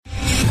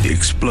The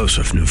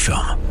explosive new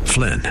film,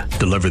 Flynn,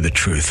 deliver the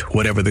truth,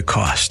 whatever the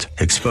cost,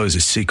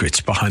 exposes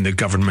secrets behind the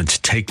government's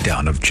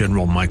takedown of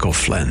General Michael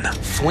Flynn.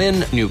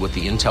 Flynn knew what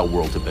the intel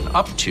world had been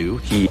up to.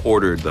 He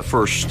ordered the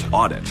first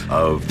audit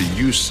of the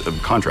use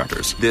of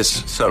contractors.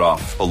 This set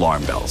off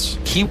alarm bells.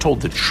 He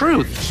told the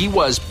truth. He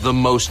was the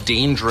most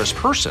dangerous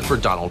person for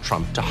Donald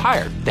Trump to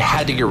hire. They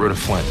had to get rid of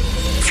Flynn.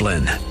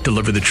 Flynn,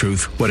 deliver the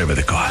truth, whatever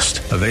the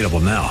cost. Available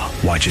now.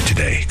 Watch it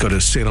today. Go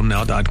to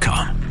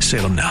salemnow.com.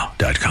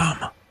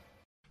 salemnow.com.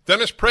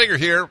 Dennis Prager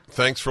here.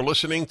 Thanks for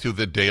listening to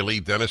the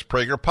Daily Dennis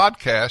Prager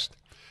Podcast.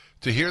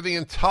 To hear the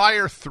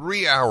entire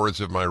 3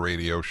 hours of my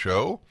radio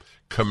show,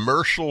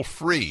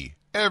 commercial-free,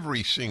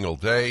 every single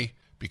day,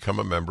 become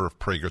a member of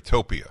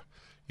Pragertopia.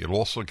 You'll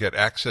also get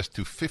access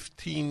to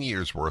 15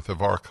 years' worth of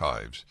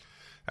archives,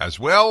 as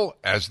well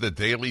as the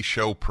daily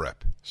show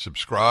prep.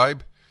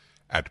 Subscribe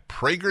at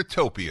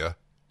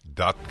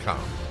pragertopia.com.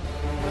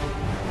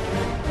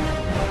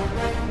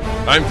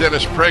 I'm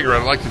Dennis Prager.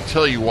 I'd like to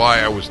tell you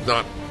why I was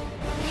not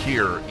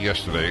here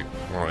yesterday.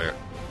 Well,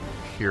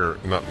 here,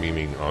 not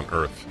meaning on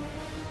Earth.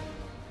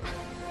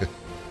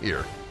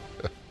 Here.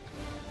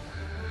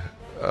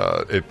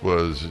 It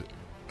was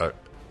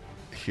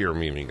here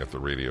meaning at the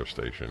radio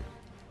station,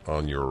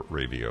 on your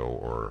radio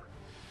or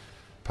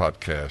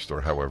podcast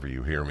or however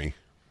you hear me.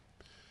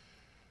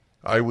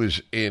 I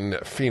was in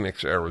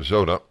Phoenix,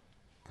 Arizona.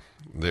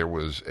 There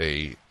was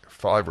a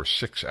 5 or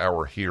 6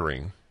 hour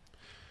hearing,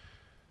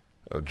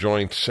 a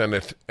joint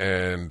Senate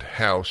and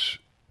House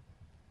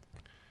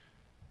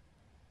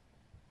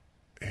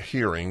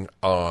hearing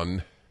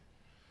on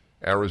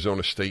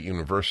Arizona State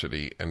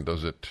University, and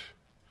does it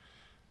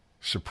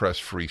suppress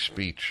free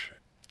speech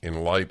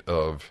in light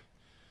of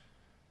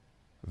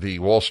the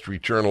Wall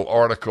Street Journal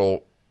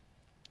article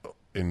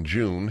in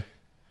June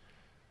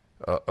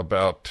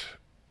about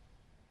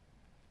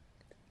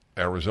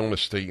Arizona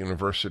State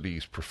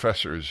University's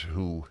professors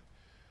who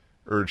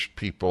urged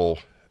people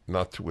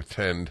not to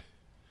attend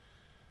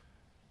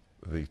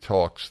the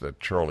talks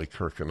that Charlie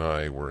Kirk and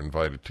I were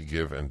invited to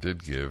give and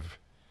did give,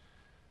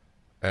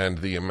 and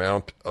the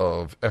amount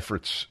of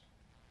efforts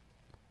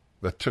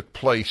that took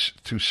place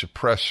to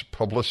suppress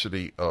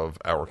publicity of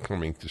our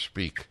coming to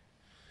speak.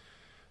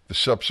 The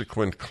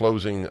subsequent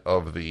closing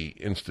of the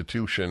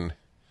institution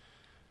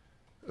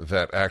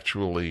that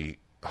actually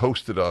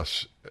hosted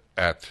us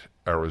at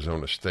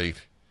Arizona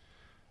State.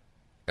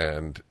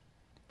 And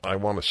I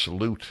want to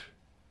salute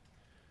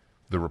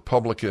the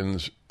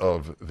Republicans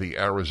of the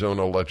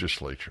Arizona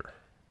Legislature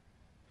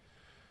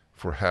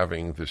for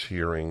having this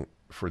hearing,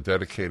 for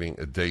dedicating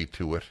a day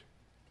to it.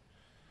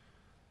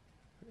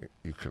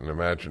 You can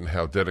imagine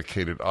how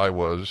dedicated I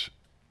was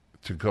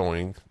to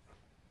going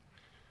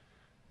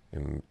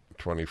in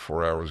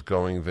 24 hours,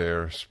 going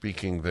there,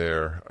 speaking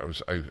there.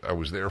 I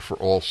was there for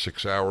all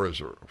 6 hours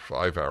or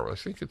 5 hours. I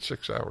think it's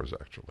 6 hours,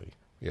 actually.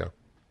 Yeah.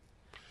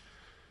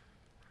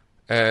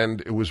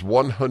 And it was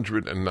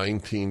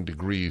 119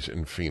 degrees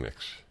in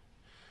Phoenix.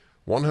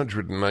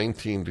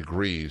 119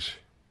 degrees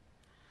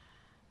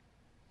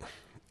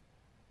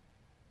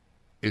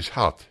is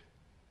hot.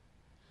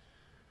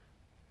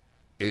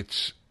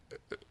 It's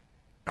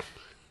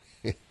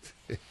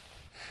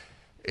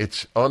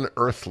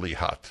unearthly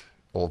hot,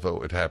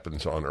 although it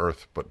happens on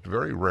Earth, but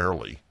very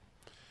rarely.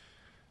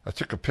 I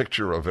took a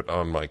picture of it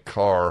on my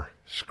car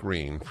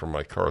screen, from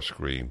my car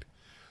screen,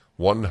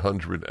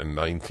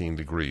 119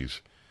 degrees.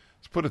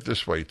 Let's put it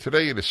this way.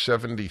 Today it is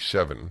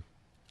 77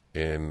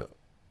 in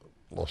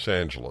Los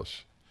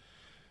Angeles.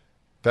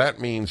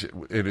 That means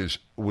it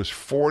was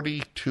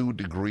 42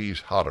 degrees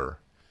hotter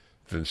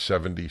than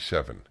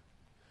 77.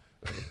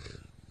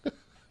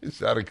 Is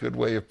that a good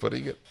way of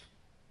putting it?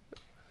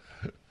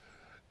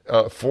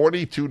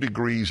 42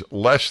 degrees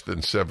less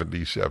than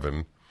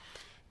 77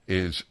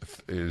 is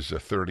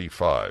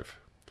 35.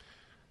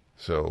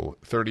 So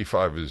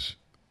 35 is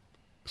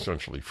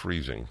essentially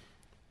freezing.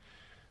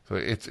 So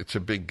it's a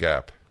big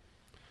gap.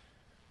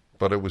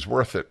 But it was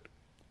worth it.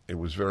 It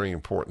was very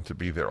important to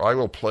be there. I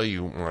will play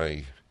you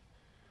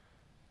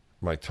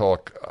my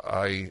talk.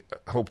 I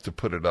hope to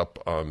put it up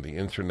on the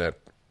internet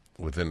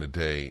within a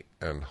day,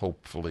 and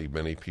hopefully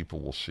many people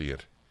will see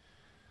it.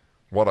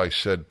 What I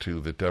said to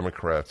the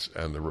Democrats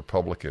and the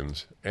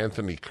Republicans.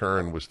 Anthony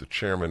Kern was the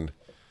chairman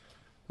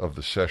of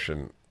the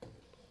session,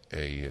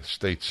 a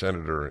state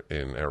senator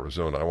in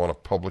Arizona. I want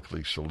to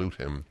publicly salute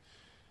him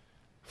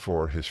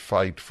for his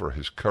fight, for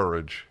his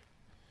courage.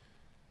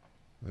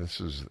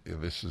 This is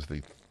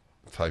the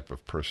type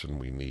of person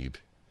we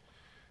need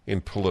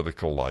in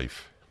political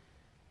life.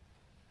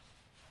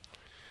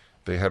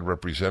 They had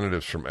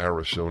representatives from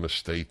Arizona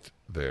State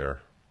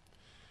there.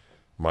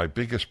 My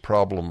biggest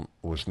problem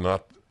was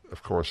not,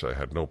 of course, I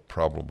had no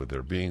problem with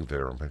their being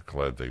there. I'm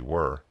glad they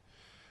were.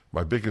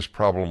 My biggest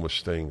problem was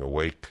staying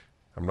awake.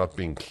 I'm not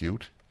being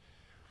cute.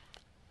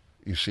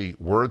 You see,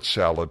 word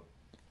salad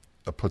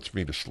puts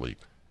me to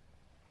sleep.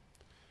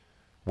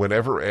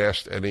 Whenever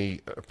asked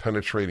any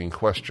penetrating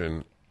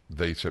question,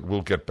 they said,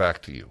 "We'll get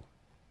back to you."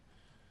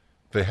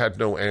 They had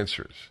no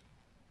answers.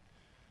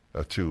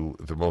 to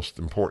the most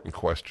important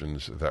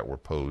questions that were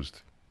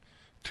posed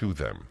to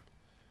them.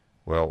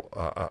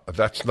 Well,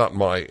 that's not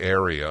my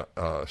area,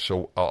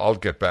 so I'll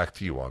get back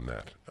to you on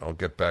that. They'll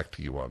get back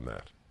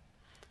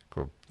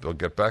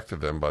to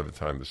them by the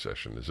time the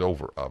session is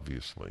over,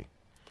 obviously.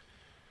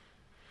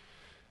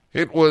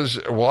 It was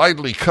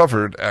widely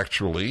covered,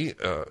 actually,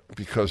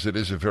 because it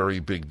is a very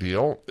big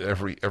deal.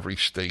 Every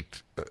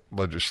state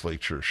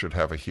legislature should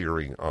have a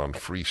hearing on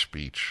free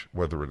speech,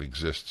 whether it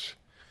exists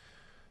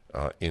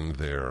in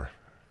their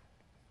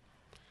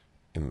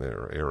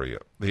area.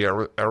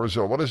 The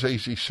Arizona, what is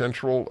AZ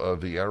Central?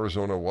 The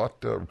Arizona what?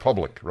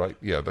 Republic, right?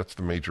 Yeah, that's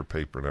the major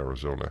paper in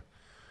Arizona.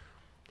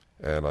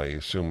 And I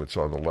assume it's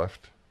on the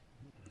left,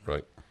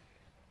 right?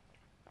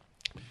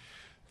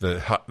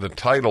 The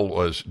title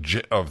was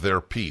of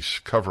their piece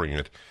covering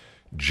it,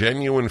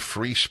 Genuine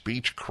Free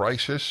Speech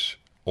Crisis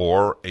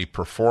or a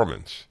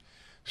Performance?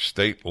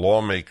 State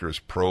Lawmakers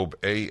Probe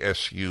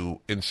ASU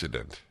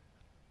Incident.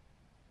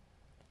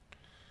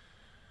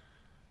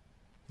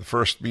 The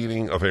first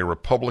meeting of a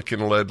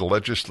Republican-led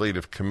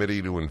legislative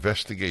committee to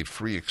investigate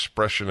free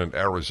expression in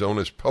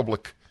Arizona's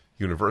public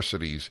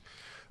universities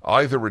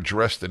either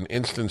addressed an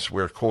instance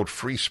where, quote,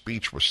 free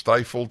speech was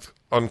stifled,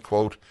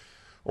 unquote,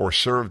 or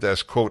served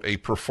as, quote, a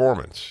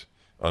performance,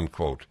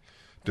 unquote,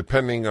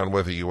 depending on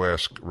whether you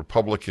ask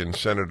Republican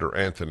Senator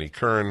Anthony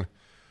Kern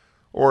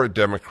or a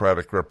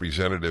Democratic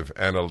Representative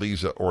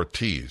Annalisa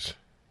Ortiz.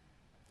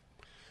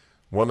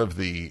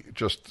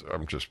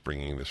 I'm just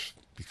bringing this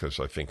because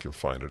I think you'll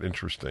find it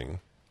interesting.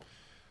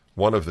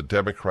 One of the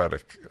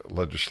Democratic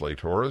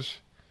legislators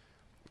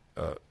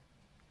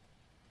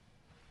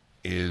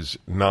is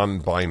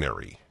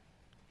non-binary.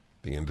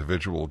 The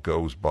individual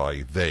goes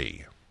by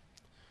they,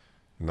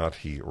 not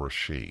he or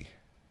she.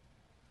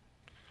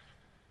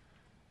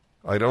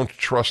 I don't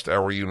trust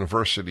our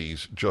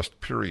universities,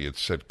 just period,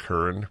 said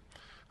Kern,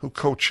 who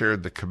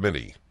co-chaired the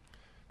committee.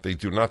 They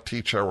do not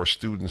teach our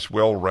students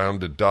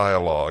well-rounded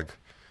dialogue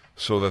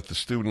so that the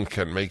student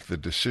can make the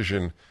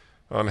decision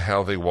on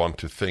how they want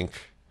to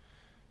think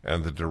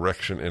and the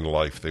direction in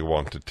life they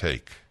want to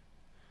take.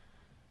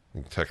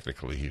 And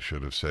technically, he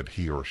should have said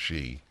he or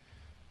she,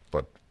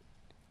 but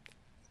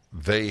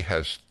they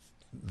has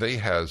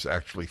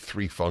actually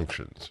three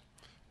functions: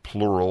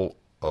 plural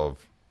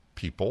of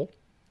people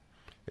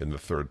in the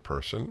third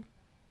person.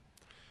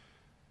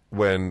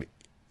 When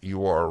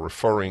you are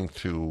referring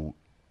to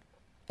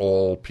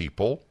all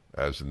people,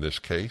 as in this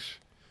case,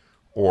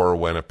 or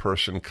when a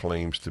person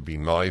claims to be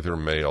neither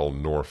male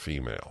nor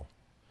female.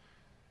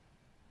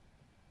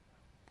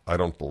 I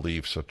don't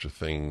believe such a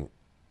thing.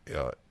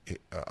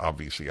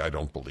 Obviously, I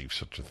don't believe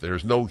such a thing.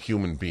 There's no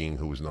human being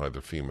who is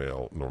neither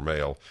female nor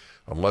male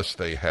unless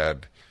they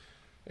had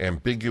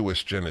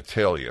ambiguous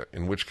genitalia,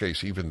 in which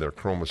case even their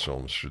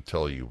chromosomes should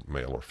tell you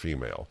male or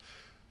female.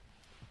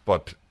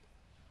 But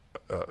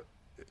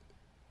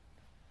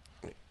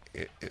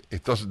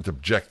it doesn't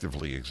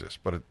objectively exist,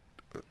 but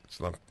it's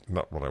not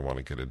what I want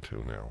to get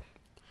into now.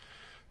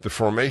 The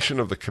formation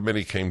of the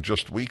committee came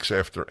just weeks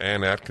after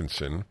Ann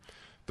Atkinson,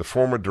 the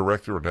former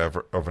director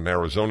of an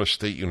Arizona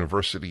State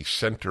University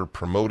center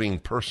promoting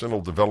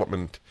personal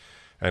development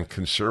and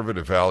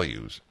conservative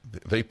values.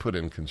 They put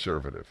in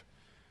conservative.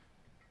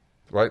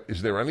 Right?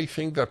 Is there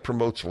anything that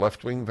promotes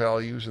left-wing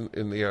values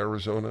in the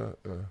Arizona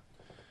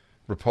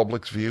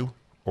Republic's view,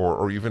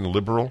 or even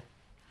liberal?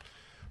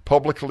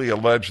 Publicly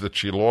alleged that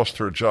she lost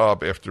her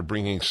job after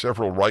bringing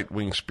several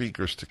right-wing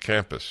speakers to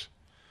campus.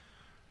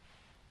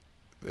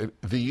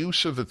 The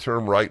use of the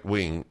term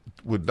right-wing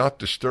would not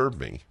disturb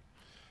me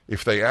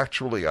if they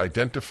actually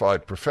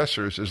identified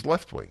professors as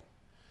left-wing.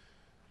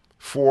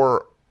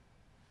 For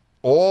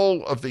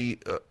all of the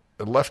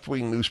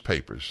left-wing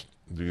newspapers,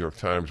 New York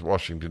Times,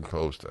 Washington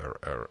Post,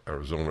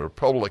 Arizona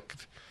Republic,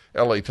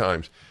 LA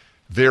Times,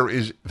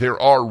 there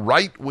are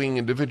right-wing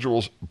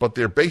individuals, but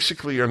there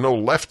basically are no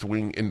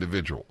left-wing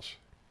individuals.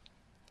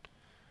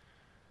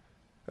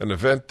 An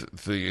event,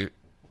 the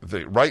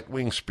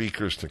right-wing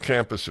speakers to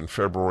campus in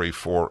February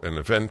for an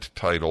event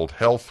titled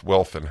Health,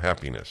 Wealth, and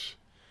Happiness.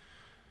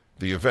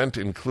 The event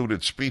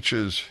included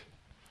speeches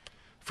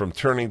from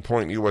Turning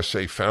Point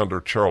USA founder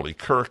Charlie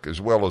Kirk,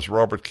 as well as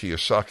Robert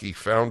Kiyosaki,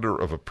 founder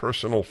of a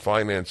personal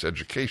finance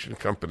education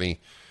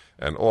company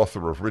and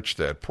author of Rich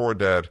Dad, Poor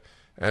Dad,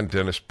 and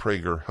Dennis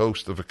Prager,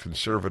 host of a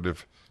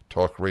conservative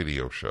talk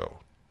radio show.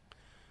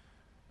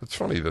 It's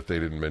funny that they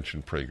didn't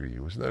mention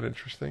PragerU. Isn't that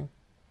interesting?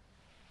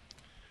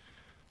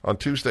 On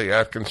Tuesday,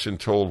 Atkinson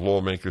told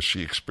lawmakers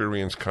she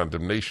experienced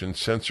condemnation,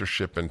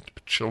 censorship, and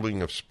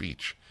chilling of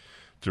speech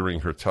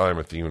during her time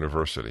at the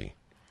university.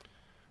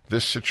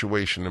 This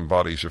situation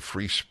embodies a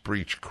free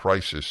speech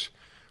crisis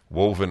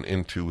woven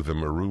into the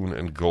maroon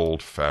and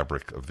gold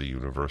fabric of the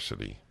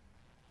university.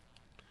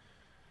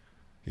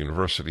 The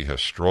university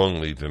has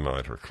strongly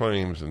denied her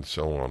claims, and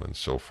so on and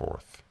so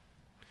forth.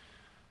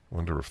 I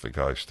wonder if the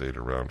guy stayed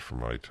around for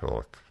my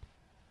talk.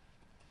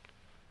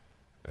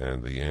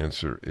 And the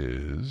answer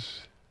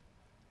is...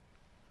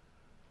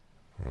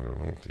 I don't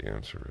know what the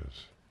answer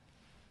is.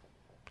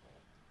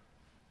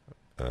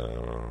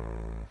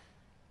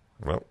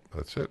 Well,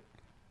 that's it.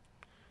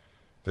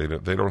 They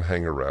don't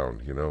hang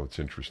around. It's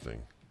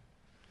interesting.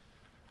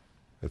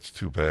 It's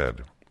too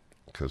bad,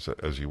 because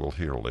as you will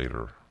hear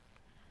later,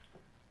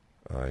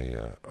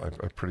 I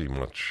pretty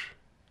much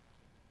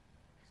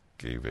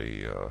gave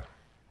a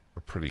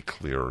pretty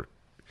clear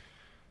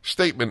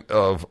statement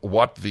of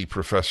what the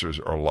professors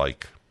are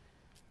like.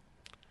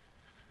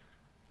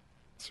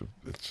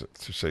 It's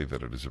to say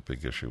that it is a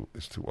big issue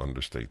is to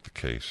understate the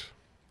case.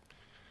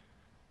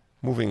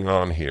 Moving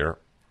on here,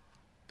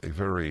 a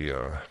very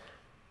a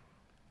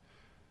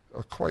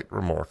quite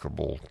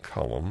remarkable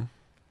column,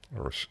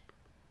 or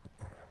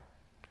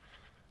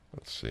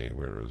let's see,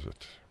 where is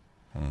it?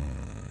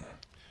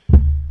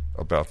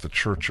 About the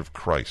Church of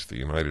Christ, the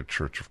United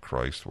Church of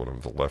Christ, one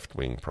of the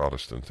left-wing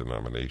Protestant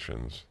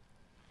denominations.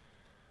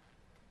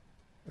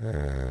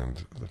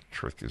 And the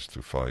trick is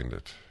to find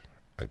it.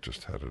 I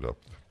just had it up.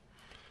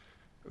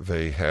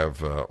 They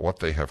have, what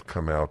they have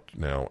come out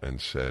now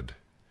and said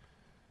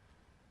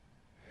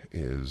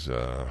is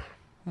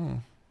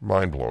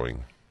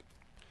mind-blowing.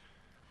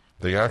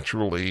 They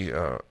actually,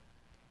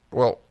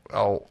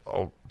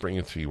 I'll bring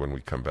it to you when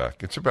we come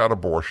back. It's about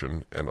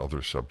abortion and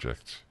other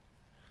subjects.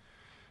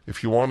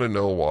 If you want to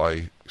know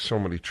why so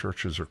many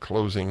churches are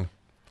closing,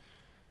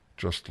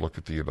 just look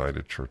at the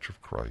United Church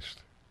of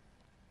Christ.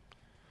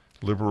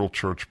 Liberal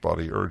church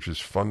body urges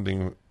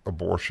funding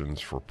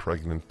abortions for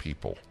pregnant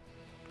people.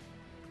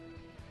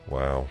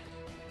 Wow.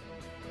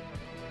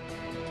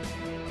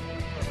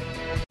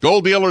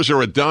 Gold dealers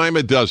are a dime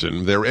a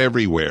dozen. They're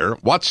everywhere.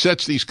 What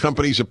sets these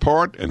companies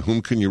apart, and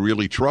whom can you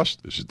really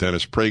trust? This is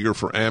Dennis Prager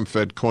for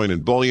AmFed Coin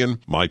and Bullion,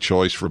 my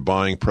choice for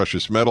buying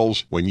precious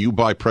metals. When you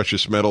buy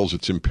precious metals,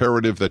 it's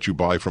imperative that you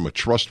buy from a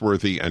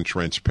trustworthy and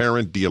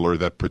transparent dealer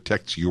that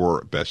protects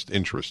your best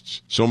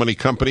interests. So many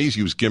companies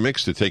use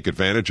gimmicks to take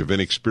advantage of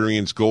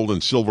inexperienced gold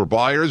and silver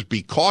buyers.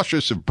 Be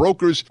cautious of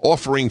brokers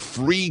offering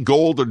free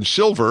gold and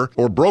silver,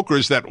 or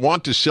brokers that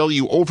want to sell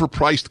you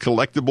overpriced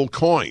collectible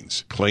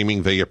coins,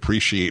 claiming they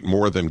appreciate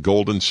more than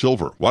gold and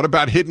silver. What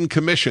about hidden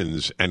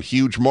commissions and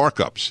huge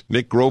markups?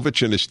 Nick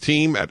Grovich and his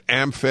team at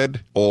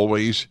AmFed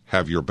always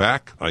have your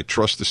back. I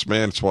trust this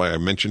man. That's why I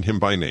mentioned him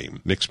by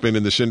name. Nick's been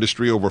in this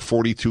industry over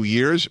 42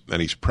 years,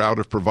 and he's proud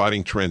of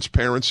providing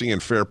transparency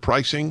and fair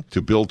pricing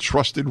to build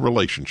trusted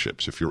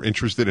relationships. If you're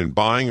interested in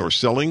buying or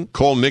selling,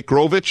 call Nick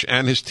Grovich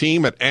and his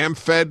team at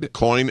AmFed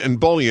Coin and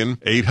Bullion,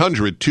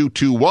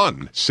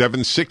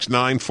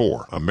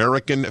 800-221-7694.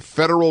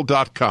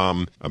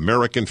 AmericanFederal.com,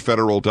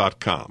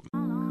 AmericanFederal.com.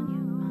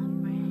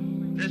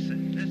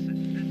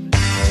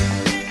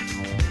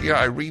 Yeah,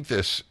 I read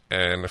this,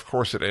 and of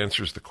course it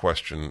answers the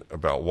question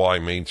about why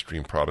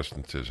mainstream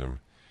Protestantism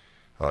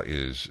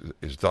is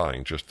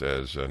dying, just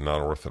as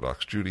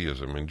non-Orthodox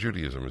Judaism and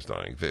Judaism is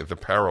dying. The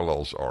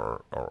parallels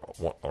are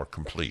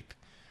complete.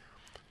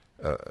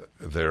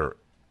 Their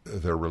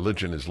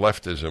religion is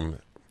leftism,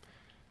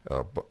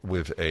 but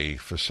with a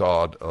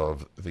facade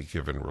of the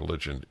given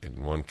religion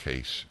in one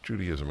case,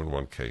 Judaism in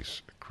one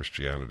case,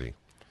 Christianity.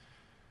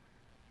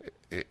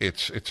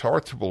 It's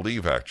hard to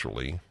believe,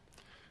 actually.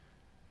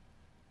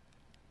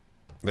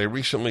 They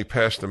recently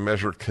passed a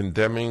measure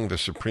condemning the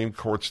Supreme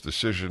Court's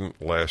decision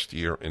last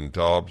year in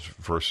Dobbs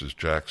versus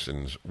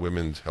Jackson's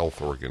Women's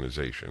Health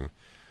Organization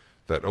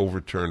that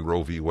overturned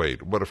Roe v.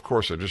 Wade. But of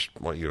course, I just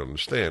want you to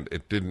understand,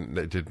 it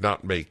did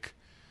not make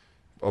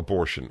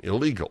abortion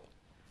illegal.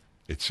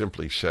 It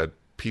simply said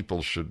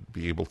people should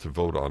be able to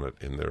vote on it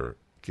in their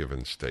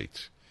given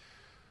states,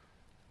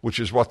 which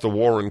is what the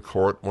Warren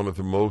Court, one of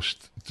the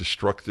most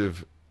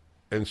destructive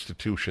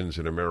institutions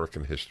in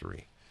American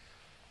history.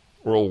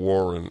 Earl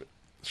Warren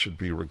should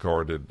be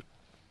regarded,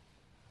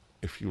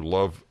 if you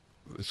love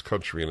this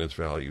country and its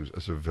values,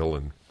 as a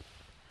villain.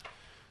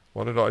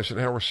 What did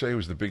Eisenhower say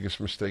was the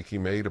biggest mistake he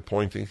made,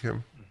 appointing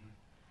him?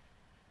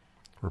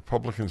 Mm-hmm.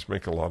 Republicans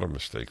make a lot of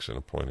mistakes in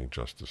appointing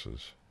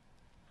justices.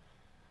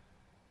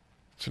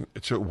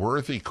 It's a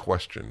worthy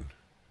question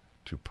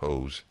to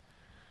pose,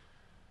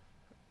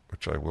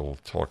 which I will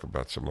talk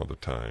about some other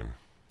time.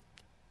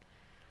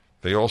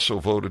 They also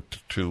voted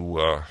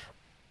to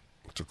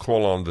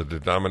call on the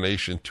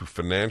denomination to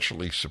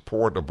financially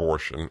support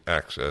abortion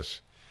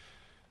access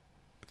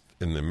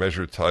in the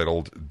measure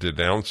titled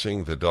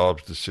Denouncing the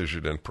Dobbs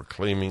Decision and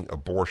Proclaiming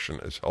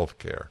Abortion as Health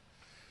Care.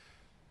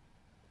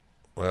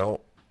 Well,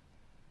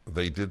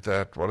 they did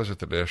that. What is it?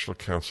 The National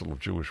Council of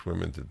Jewish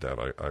Women did that.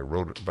 I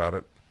wrote about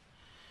it,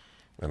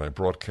 and I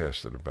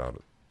broadcasted about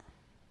it.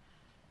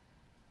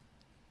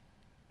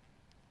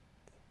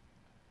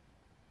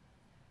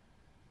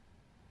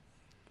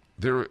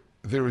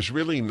 There is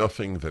really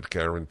nothing that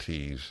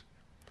guarantees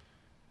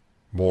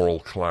moral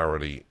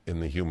clarity in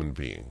the human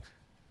being.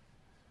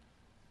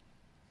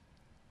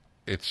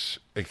 It's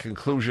a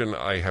conclusion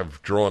I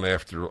have drawn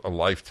after a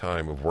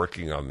lifetime of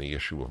working on the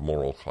issue of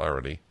moral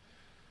clarity.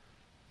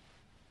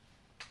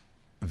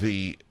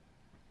 You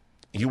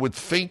would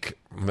think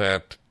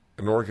that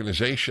an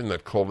organization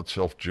that called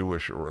itself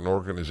Jewish, or an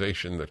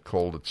organization that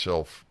called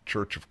itself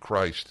Church of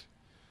Christ,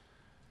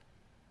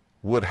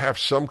 would have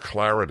some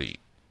clarity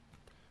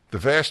The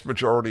vast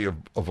majority of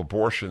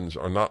abortions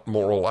are not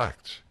moral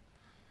acts.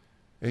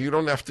 And you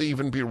don't have to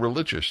even be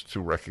religious to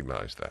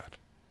recognize that.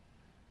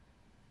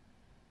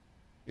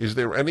 Is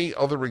there any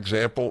other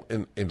example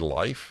in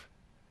life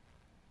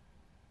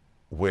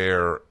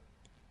where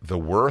the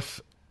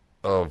worth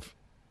of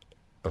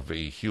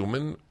a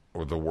human,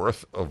 or the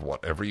worth of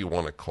whatever you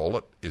want to call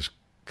it, is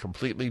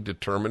completely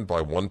determined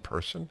by one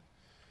person?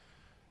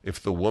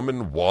 If the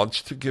woman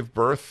wants to give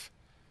birth,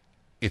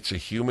 it's a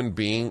human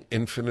being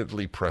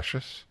infinitely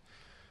precious.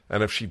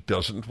 And if she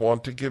doesn't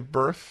want to give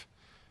birth,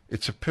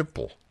 it's a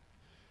pimple.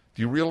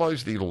 Do you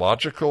realize the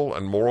logical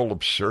and moral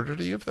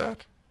absurdity of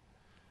that?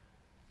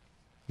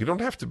 You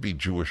don't have to be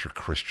Jewish or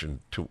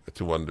Christian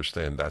to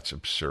understand that's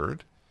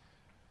absurd.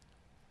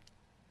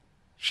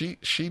 She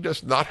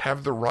does not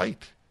have the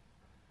right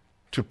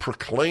to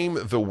proclaim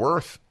the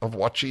worth of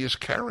what she is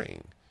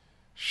carrying.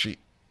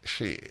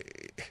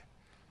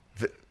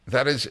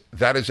 That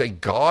is a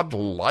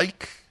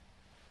God-like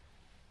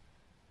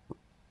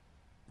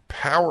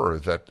power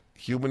that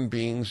human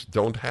beings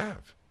don't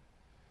have.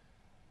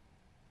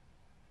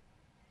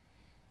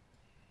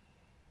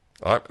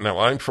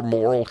 I'm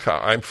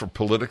for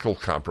political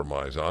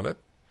compromise on it,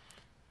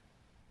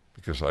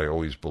 because I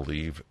always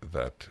believe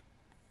that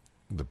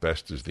the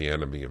best is the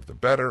enemy of the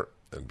better,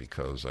 and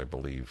because I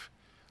believe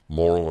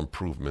moral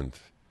improvement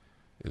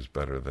is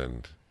better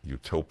than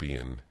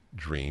utopian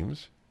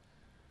dreams.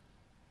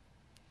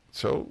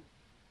 So,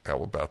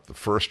 how about the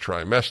first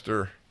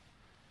trimester?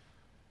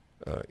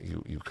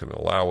 You can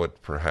allow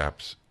it,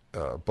 perhaps,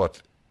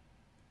 but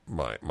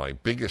my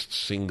biggest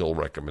single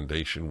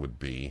recommendation would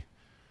be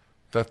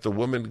that the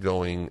woman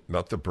going,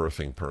 not the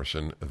birthing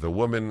person, the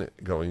woman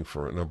going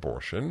for an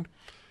abortion,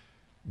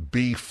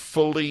 be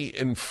fully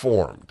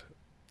informed.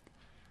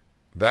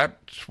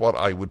 That's what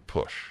I would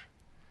push.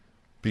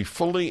 Be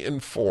fully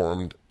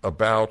informed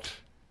about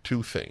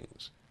two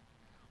things.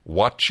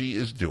 What she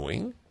is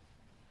doing.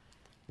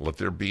 Let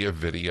there be a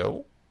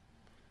video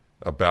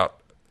about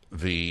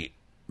the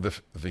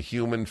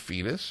human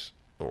fetus,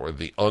 or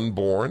the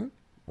unborn,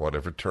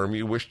 whatever term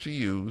you wish to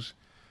use,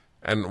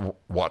 and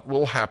what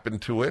will happen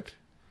to it.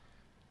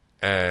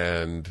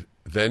 And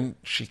then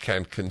she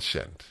can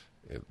consent,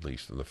 at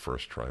least in the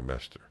first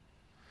trimester.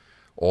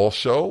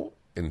 Also,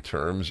 in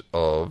terms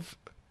of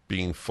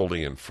being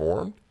fully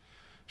informed,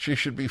 she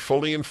should be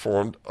fully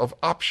informed of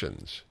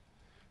options,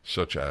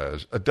 such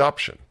as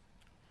adoption.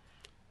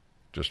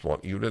 Just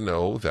want you to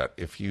know that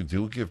if you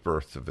do give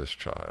birth to this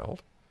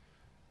child,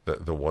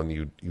 the one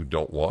you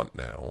don't want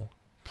now,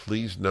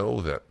 please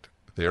know that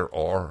there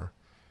are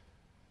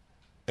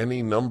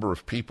any number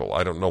of people,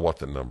 I don't know what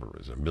the number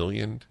is, 1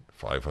 million,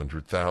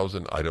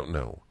 500,000, I don't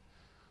know,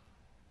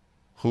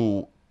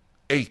 who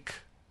ache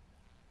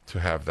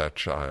to have that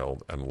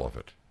child and love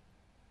it.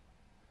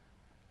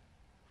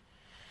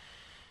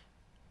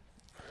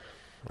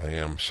 I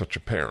am such a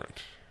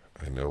parent.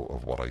 I know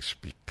of what I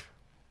speak.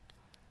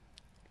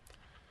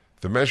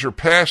 The measure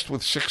passed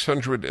with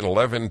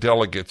 611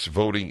 delegates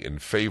voting in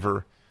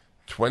favor,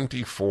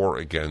 24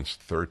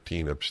 against,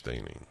 13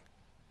 abstaining.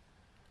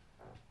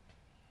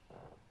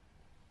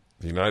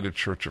 The United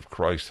Church of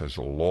Christ has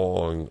a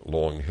long,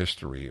 long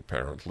history,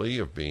 apparently,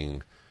 of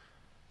being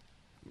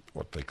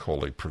what they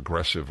call a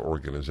progressive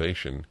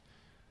organization.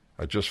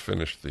 I just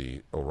finished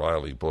the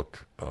O'Reilly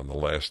book on the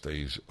last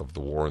days of the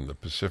war in the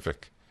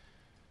Pacific.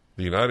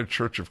 The United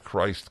Church of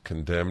Christ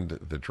condemned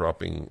the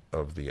dropping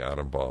of the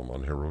atom bomb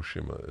on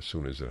Hiroshima as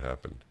soon as it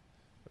happened.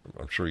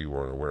 I'm sure you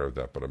weren't aware of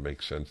that, but it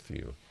makes sense to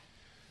you.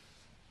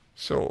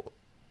 So,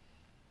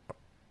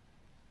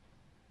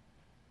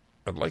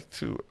 I'd like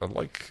to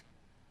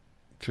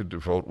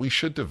devote, we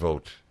should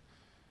devote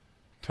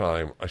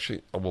time.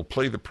 I will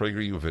play the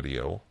PragerU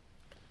video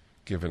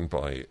given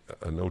by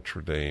a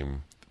Notre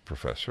Dame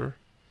professor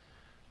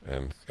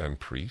and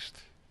priest,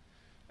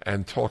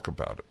 and talk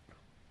about it.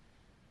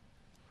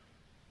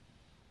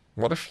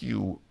 What if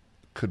you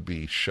could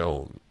be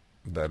shown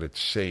that it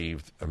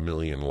saved 1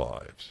 million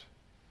lives?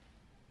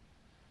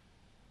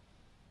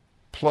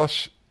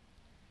 Plus,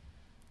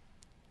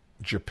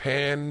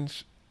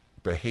 Japan's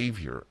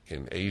behavior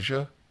in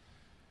Asia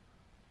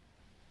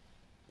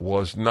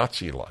was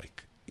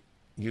Nazi-like.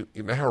 You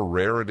know how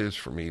rare it is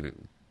for me to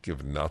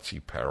give Nazi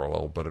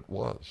parallel, but it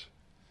was.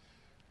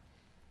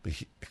 The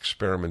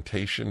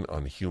experimentation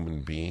on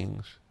human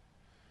beings,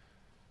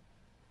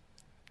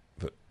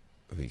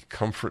 the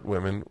comfort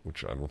women,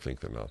 which I don't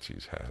think the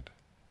Nazis had.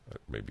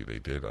 Maybe they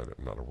did, I'm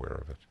not aware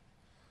of it.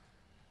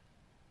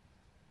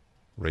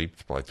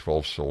 Raped by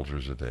 12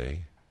 soldiers a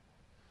day.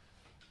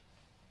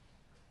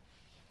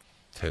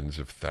 Tens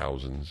of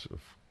thousands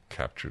of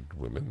captured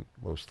women,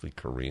 mostly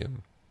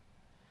Korean.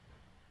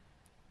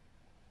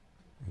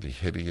 The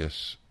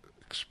hideous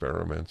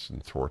experiments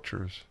and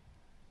tortures.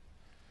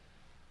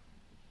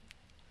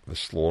 The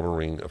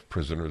slaughtering of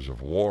prisoners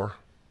of war.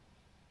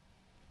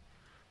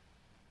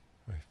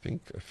 I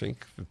think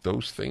that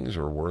those things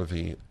are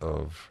worthy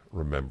of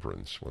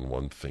remembrance when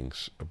one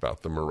thinks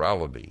about the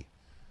morality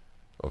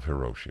of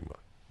Hiroshima.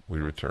 We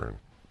return.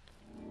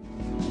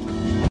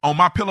 On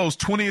MyPillow's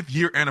 20th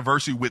year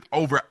anniversary with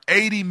over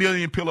 80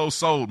 million pillows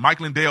sold, Mike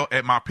Lindell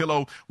at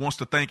MyPillow wants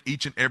to thank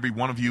each and every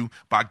one of you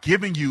by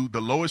giving you the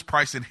lowest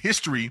price in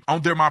history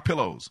on their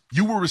MyPillows.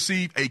 You will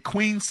receive a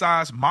queen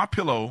size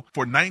MyPillow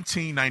for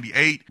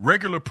 $19.98.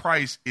 Regular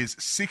price is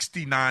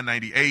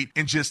 $69.98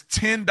 and just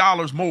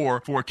 $10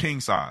 more for a king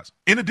size.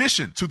 In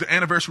addition to the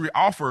anniversary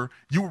offer,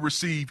 you will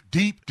receive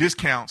deep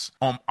discounts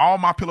on all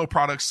MyPillow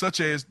products such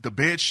as the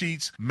bed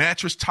sheets,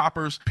 mattress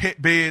toppers,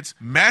 pet beds,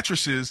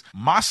 mattresses,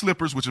 my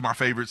slippers, which are my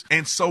favorites,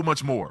 and so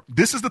much more.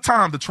 This is the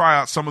time to try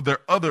out some of their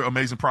other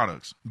amazing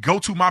products. Go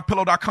to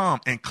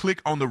MyPillow.com and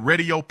click on the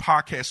radio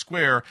podcast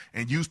square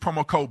and use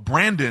promo code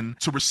Brandon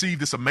to receive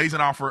this amazing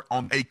offer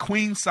on a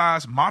queen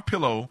size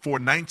MyPillow for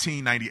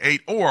 $19.98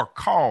 or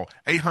call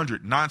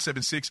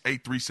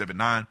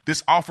 800-976-8379.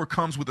 This offer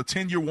comes with a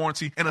 10-year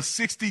warranty and a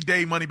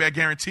 60-day money-back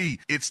guarantee.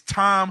 It's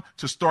time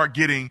to start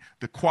getting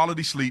the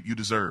quality sleep you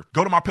deserve.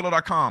 Go to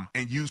MyPillow.com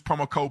and use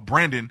promo code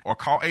Brandon or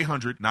call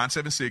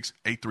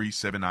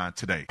 800-976-8379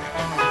 today.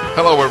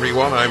 Hello,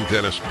 everyone. I'm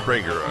Dennis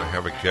Prager. I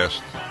have a guest,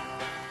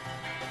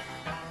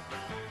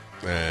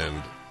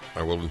 and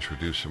I will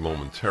introduce him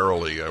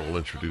momentarily. I will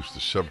introduce the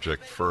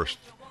subject first.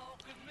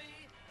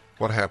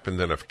 What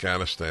happened in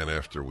Afghanistan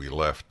after we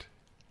left?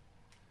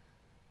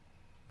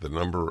 The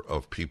number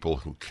of people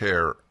who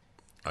care,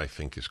 I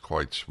think, is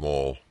quite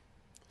small.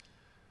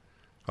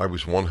 I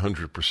was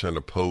 100%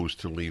 opposed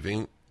to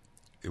leaving.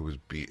 It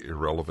would be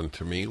irrelevant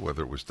to me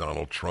whether it was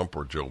Donald Trump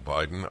or Joe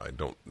Biden. I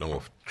don't know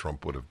if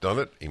Trump would have done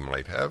it. He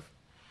might have.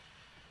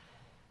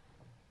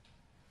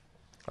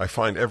 I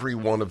find every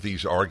one of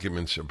these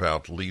arguments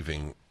about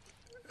leaving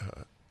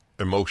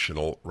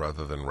emotional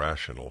rather than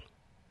rational.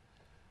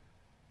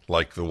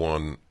 Like the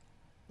one,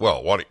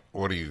 well, what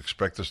do you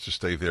expect us to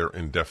stay there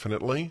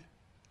indefinitely?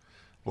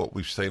 Well,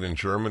 we've stayed in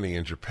Germany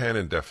and Japan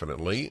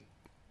indefinitely.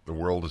 The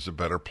world is a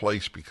better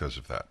place because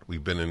of that.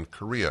 We've been in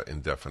Korea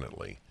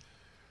indefinitely.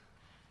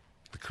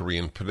 The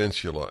Korean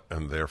Peninsula,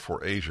 and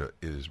therefore Asia,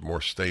 is more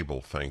stable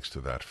thanks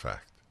to that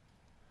fact.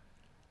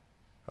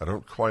 I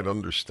don't quite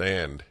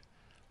understand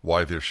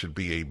why there should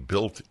be a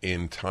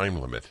built-in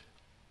time limit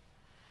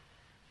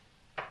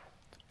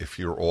if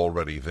you're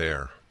already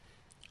there.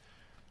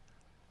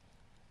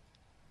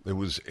 It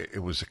was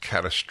a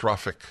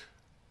catastrophic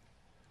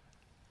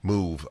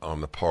move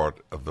on the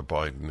part of the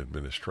Biden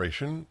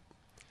administration,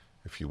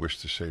 if you wish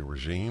to say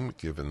regime,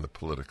 given the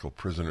political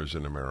prisoners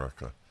in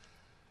America.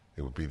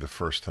 It would be the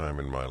first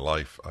time in my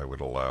life I would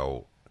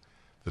allow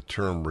the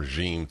term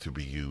regime to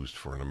be used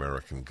for an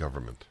American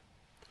government.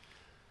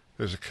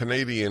 There's a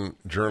Canadian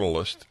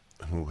journalist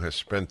who has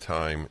spent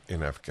time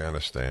in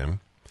Afghanistan,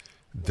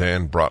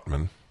 Dan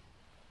Brotman.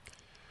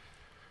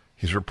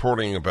 He's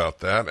reporting about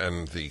that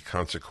and the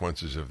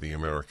consequences of the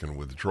American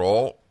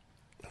withdrawal.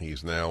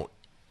 He's now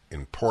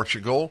in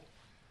Portugal,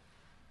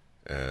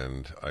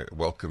 and I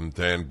welcome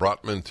Dan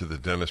Brotman to the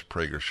Dennis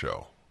Prager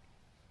Show.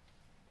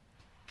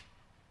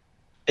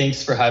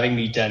 Thanks for having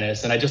me,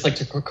 Dennis. And I'd just like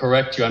to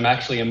correct you. I'm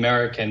actually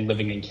American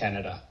living in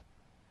Canada.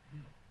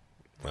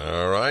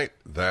 All right.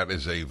 That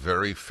is a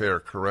very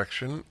fair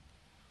correction.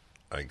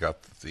 I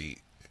got the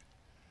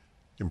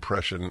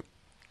impression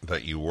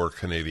that you were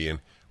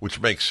Canadian,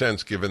 which makes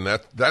sense given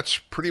that that's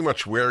pretty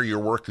much where your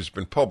work has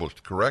been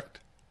published, correct?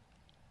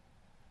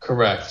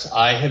 Correct.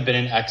 I have been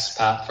an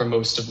expat for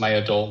most of my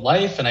adult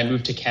life, and I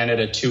moved to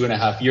Canada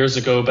 2.5 years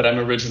ago, but I'm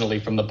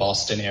originally from the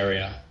Boston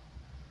area.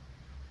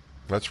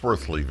 That's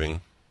worth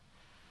leaving.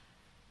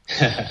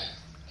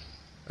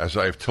 As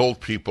I've told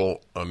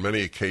people on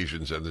many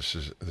occasions, and this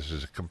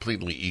is a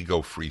completely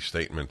ego-free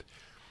statement,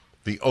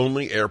 the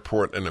only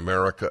airport in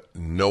America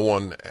no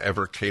one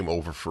ever came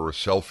over for a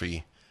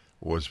selfie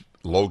was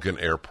Logan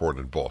Airport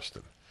in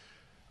Boston.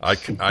 I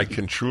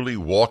can truly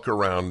walk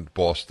around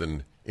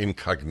Boston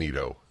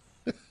incognito.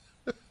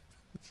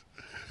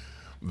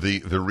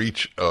 The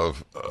reach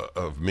of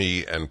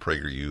me and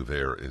PragerU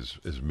there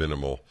is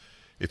minimal.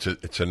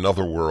 It's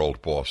another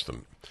world,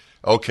 Boston.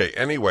 Okay,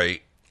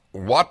 anyway,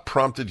 what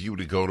prompted you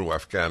to go to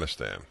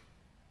Afghanistan?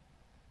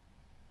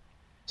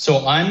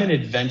 So I'm an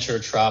adventure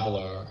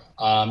traveler,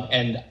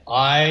 and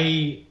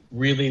I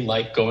really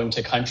like going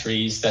to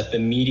countries that the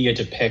media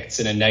depicts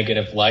in a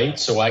negative light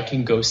so I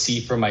can go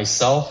see for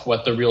myself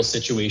what the real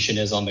situation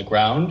is on the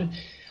ground.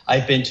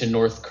 I've been to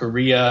North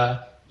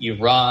Korea,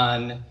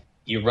 Iran,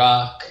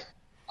 Iraq.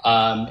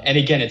 And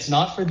again, it's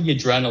not for the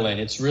adrenaline.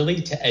 It's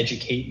really to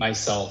educate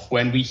myself.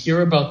 When we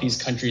hear about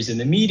these countries in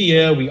the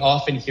media, we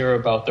often hear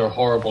about their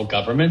horrible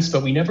governments,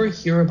 but we never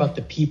hear about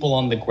the people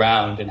on the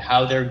ground and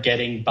how they're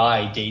getting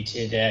by day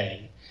to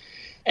day.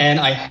 And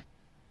I...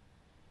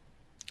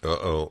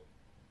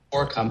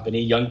 Our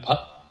company,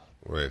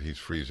 Wait, he's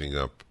freezing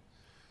up.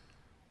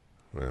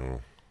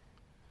 Well,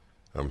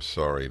 I'm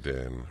sorry,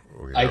 Dan.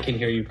 I can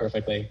hear you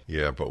perfectly.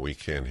 Yeah, but we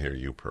can't hear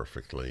you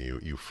perfectly.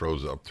 You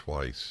froze up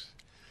twice.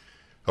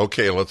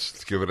 Okay,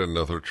 let's give it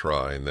another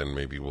try, and then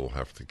maybe we'll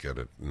have to get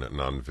it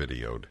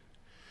non-videoed.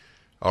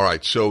 All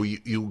right, so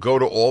you go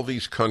to all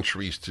these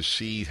countries to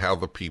see how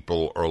the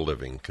people are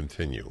living.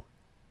 Continue.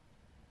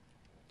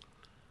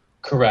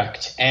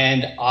 Correct.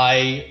 And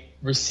I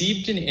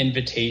received an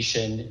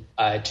invitation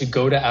to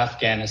go to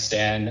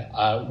Afghanistan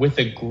with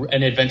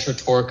an adventure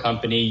tour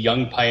company,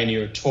 Young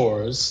Pioneer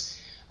Tours,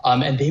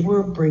 and they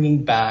were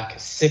bringing back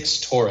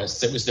 6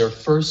 tourists. It was their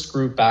first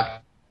group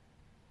back.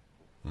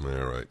 All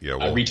right.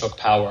 Yeah. Retook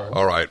power.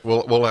 All right.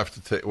 We'll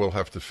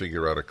have to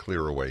figure out a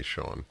clearer way,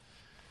 Sean.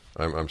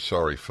 I'm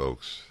sorry,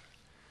 folks.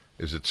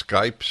 Is it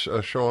Skype,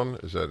 Sean?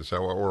 Is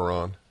that what we're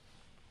on?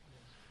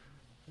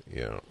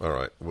 Yeah. All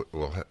right.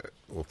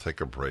 We'll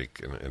take a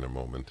break in a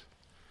moment.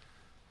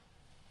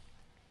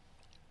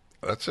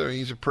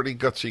 He's a pretty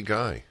gutsy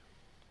guy.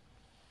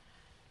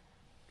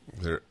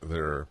 There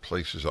are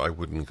places I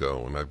wouldn't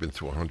go, and I've been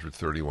to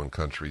 131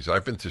 countries.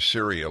 I've been to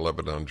Syria,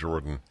 Lebanon,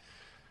 Jordan,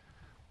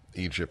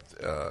 Egypt.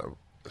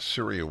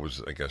 Syria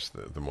was, I guess,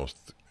 the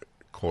most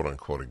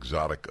quote-unquote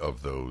exotic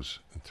of those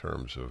in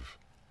terms of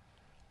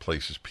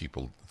places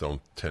people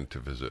don't tend to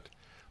visit.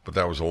 But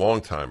that was a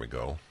long time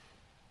ago.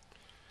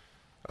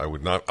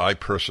 I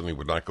personally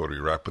would not go to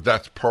Iraq, but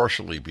that's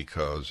partially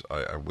because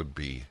I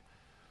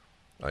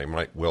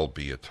might well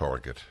be a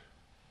target.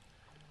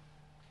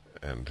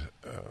 And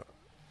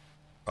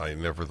I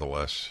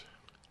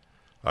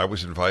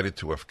was invited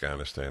to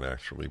Afghanistan,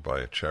 actually,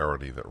 by a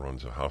charity that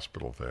runs a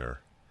hospital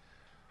there.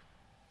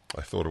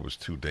 I thought it was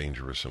too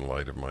dangerous in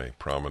light of my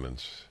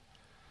prominence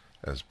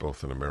as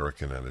both an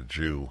American and a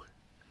Jew.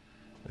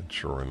 And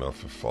sure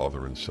enough, a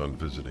father and son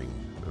visiting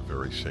the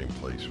very same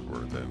place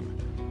were then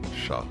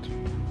shot.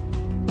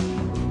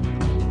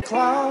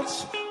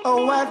 Clouds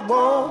or white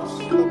walls.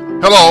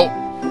 Hello,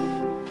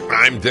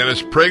 I'm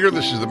Dennis Prager.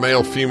 This is the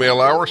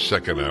Male-Female Hour,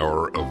 second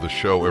hour of the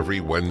show every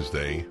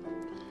Wednesday.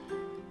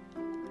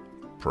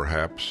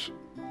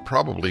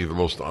 Probably the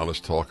most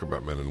honest talk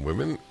about men and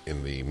women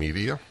in the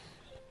media.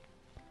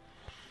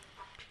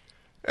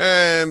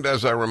 And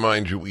as I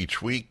remind you each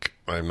week,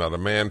 I'm not a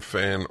man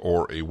fan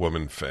or a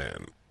woman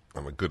fan.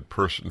 I'm a good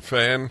person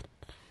fan.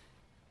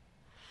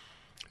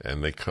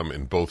 And they come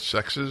in both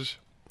sexes.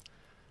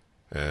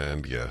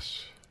 And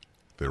yes,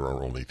 there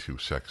are only 2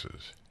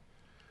 sexes.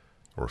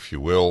 Or if you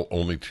will,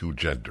 only 2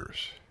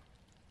 genders.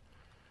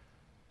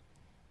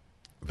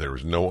 There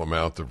is no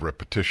amount of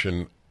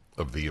repetition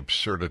of the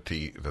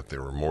absurdity that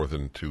there are more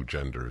than 2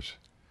 genders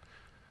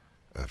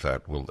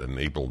that will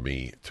enable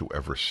me to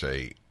ever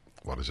say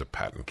what is a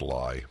patent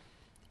lie.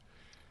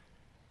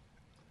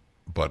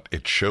 But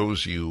it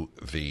shows you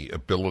the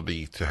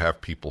ability to have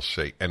people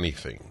say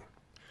anything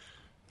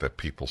that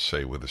people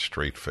say with a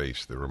straight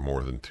face. There are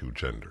more than 2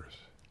 genders.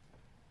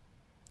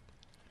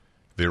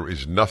 There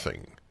is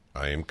nothing,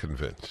 I am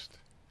convinced,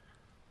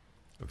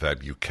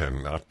 that you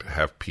cannot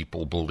have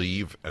people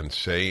believe and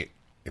say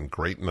in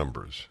great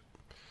numbers.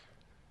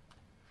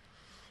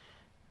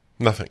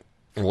 Nothing.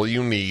 All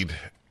you need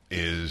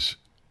is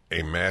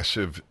a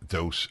massive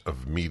dose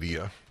of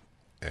media,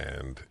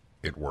 and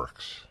it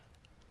works.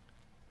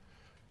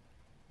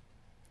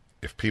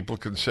 If people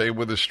can say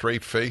with a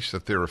straight face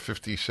that there are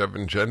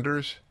 57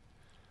 genders,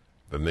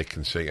 then they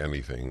can say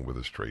anything with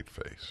a straight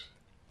face.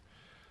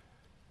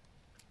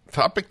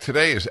 Topic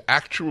today is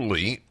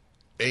actually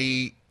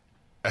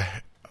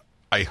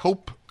I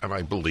hope and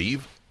I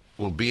believe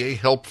will be a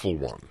helpful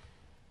one.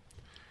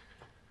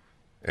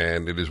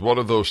 And it is one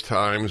of those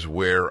times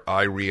where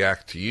I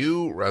react to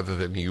you rather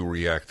than you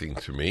reacting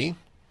to me.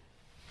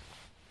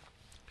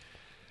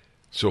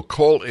 So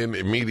call in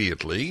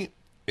immediately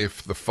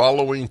if the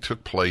following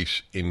took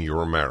place in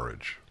your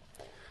marriage.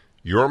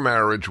 Your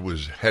marriage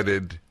was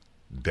headed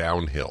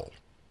downhill.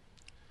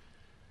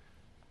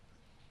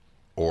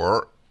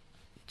 Or,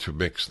 to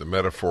mix the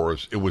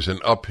metaphors, it was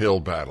an uphill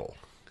battle.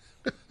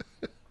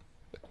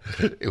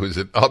 It was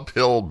an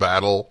uphill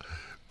battle,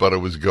 but it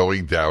was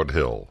going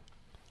downhill.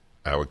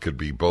 How it could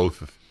be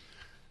both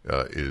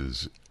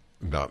is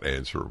not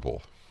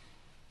answerable.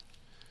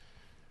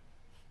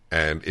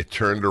 And it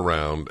turned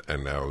around,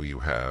 and now you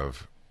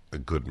have a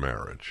good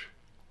marriage.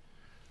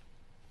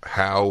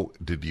 How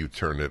did you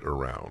turn it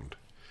around?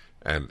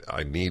 And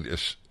I need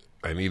as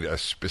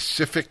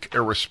specific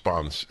a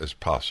response as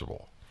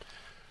possible.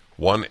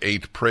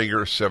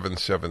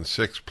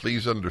 1-8-PRAGER-776.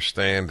 Please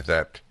understand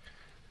that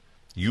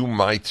you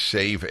might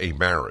save a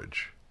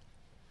marriage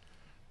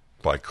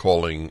by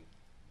calling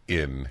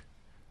in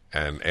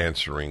and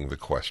answering the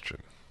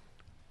question.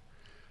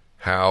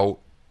 How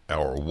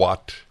or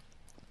what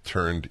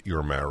turned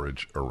your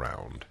marriage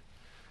around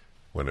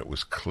when it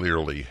was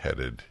clearly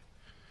headed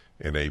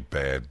in a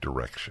bad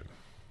direction?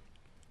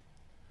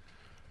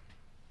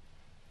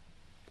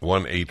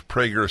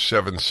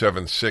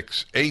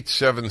 1-8-PRAGER-776,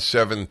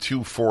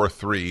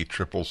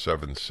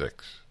 877-243-7776.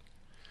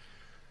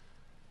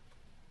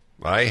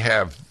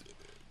 I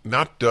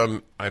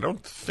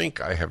don't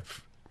think I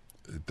have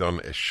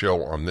done a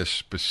show on this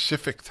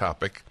specific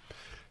topic,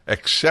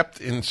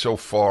 except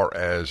insofar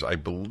as I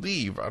don't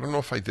know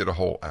if I did a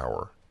whole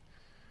hour,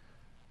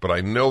 but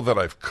I know that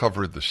I've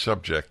covered the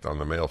subject on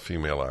the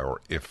Male-Female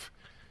Hour. If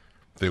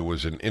there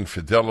was an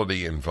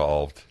infidelity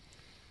involved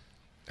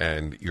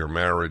and your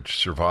marriage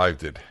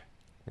survived it,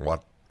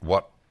 what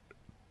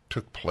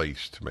took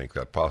place to make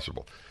that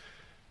possible?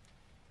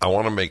 I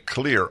want to make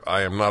clear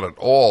I am not at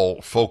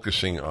all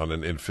focusing on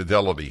an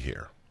infidelity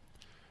here.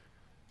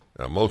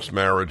 Now, most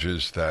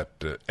marriages that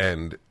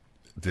end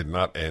did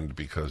not end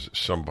because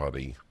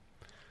somebody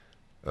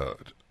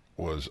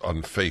was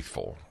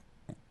unfaithful.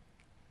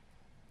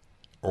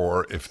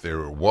 Or if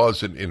there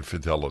was an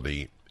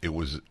infidelity,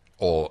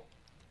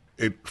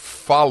 it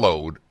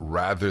followed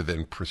rather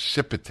than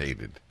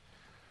precipitated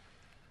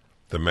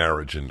the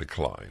marriage in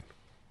decline.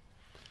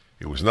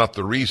 It was not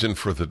the reason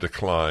for the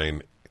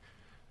decline.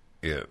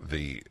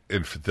 The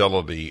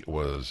infidelity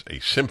was a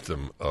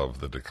symptom of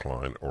the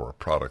decline or a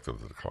product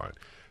of the decline.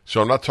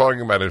 So I'm not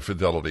talking about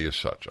infidelity as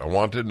such. I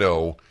want to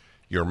know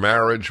your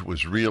marriage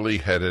was really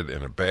headed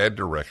in a bad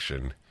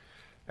direction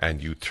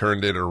and you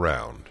turned it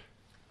around.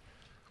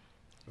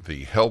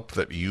 The help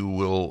that you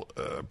will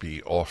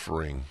be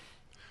offering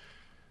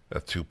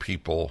to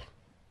people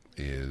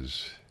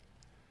is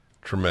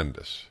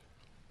tremendous.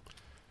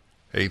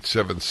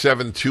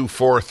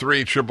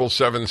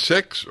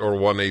 877-243-7776 or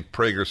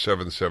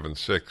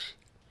 1-8-PRAGER-776.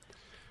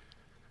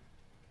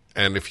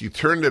 And if you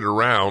turned it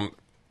around,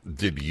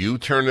 did you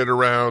turn it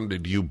around?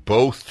 Did you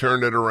both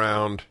turn it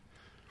around?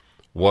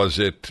 Was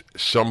it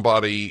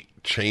somebody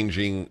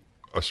changing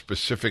a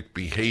specific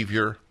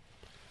behavior?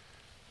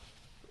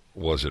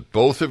 Was it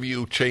both of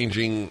you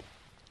changing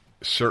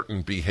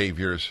certain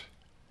behaviors?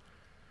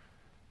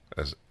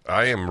 As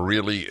I am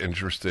really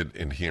interested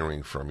in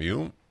hearing from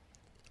you.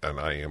 And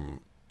I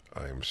am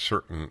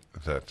certain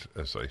that,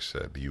 as I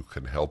said, you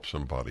can help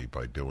somebody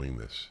by doing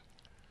this.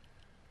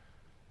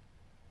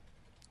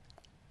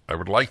 I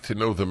would like to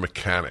know the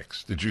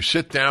mechanics. Did you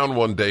sit down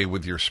one day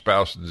with your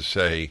spouse and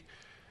say,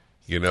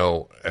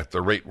 at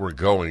the rate we're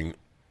going,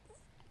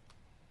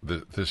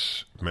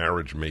 this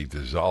marriage may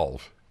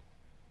dissolve,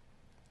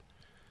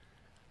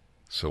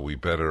 so we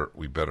better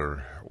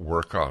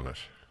work on it?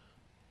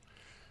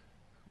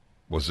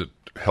 Was it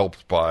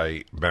helped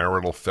by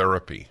marital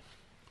therapy?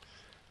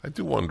 I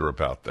do wonder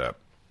about that.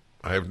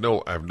 I have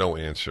no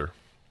answer.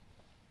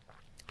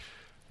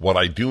 What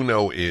I do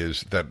know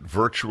is that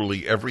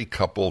virtually every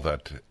couple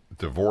that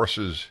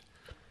divorces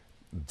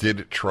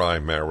did try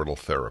marital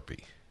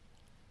therapy.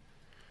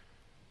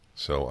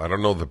 So I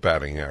don't know the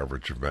batting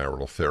average of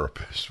marital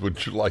therapists.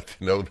 Would you like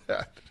to know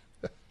that?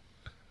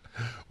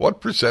 What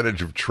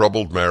percentage of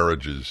troubled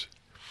marriages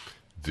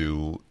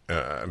do,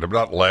 and I'm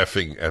not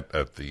laughing at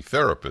the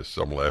therapists,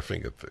 I'm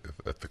laughing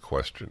at the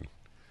question,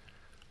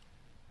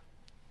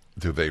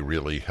 do they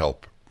really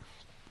help?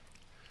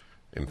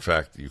 In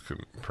fact, you can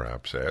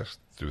perhaps ask,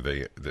 do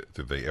they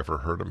ever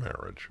hurt a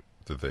marriage?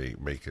 Do they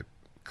make it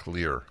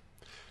clear?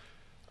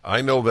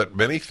 I know that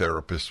many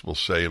therapists will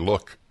say,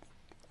 look,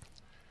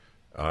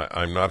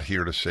 I'm not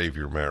here to save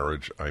your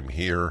marriage. I'm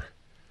here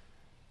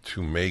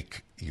to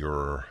make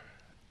your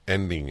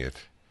ending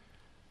it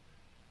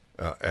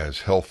as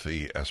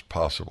healthy as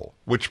possible,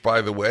 which,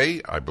 by the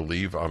way, I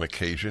believe on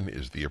occasion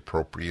is the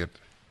appropriate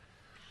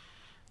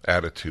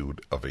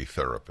attitude of a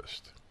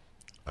therapist.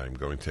 I'm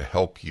going to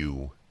help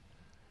you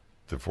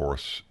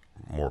divorce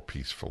more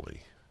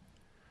peacefully.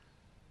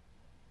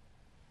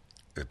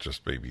 It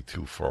just may be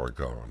too far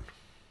gone.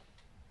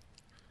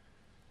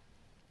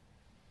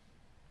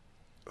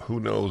 Who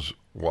knows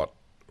what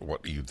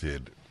you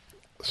did?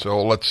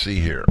 So let's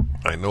see here.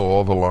 I know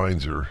all the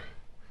lines are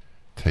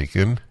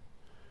taken.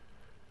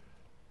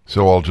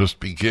 So I'll just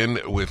begin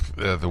with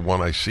the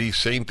one I see.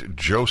 St.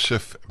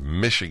 Joseph,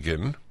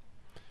 Michigan.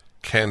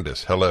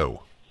 Candace,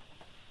 hello.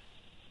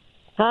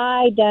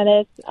 Hi,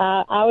 Dennis.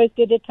 Always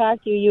good to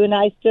talk to you. You and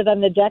I stood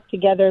on the deck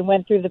together and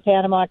went through the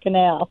Panama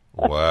Canal.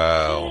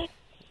 Wow.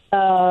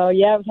 Oh,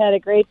 yeah, I've had a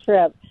great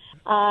trip.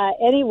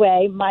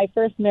 Anyway, my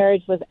first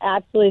marriage was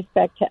absolutely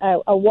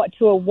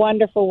to a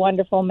wonderful,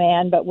 wonderful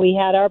man, but we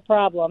had our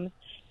problems,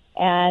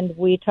 and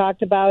we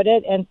talked about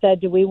it and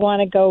said, do we want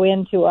to go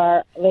into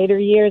our later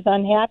years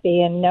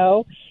unhappy? And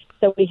no.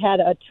 So we had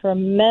a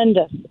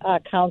tremendous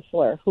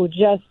counselor who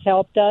just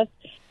helped us.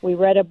 We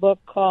read a book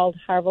called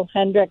Harville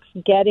Hendricks'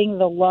 Getting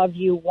the Love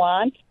You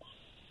Want.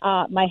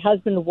 My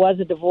husband was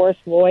a divorce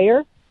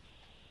lawyer.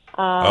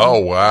 Oh,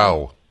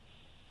 wow.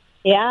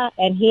 Yeah,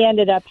 and he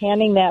ended up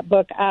handing that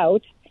book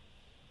out.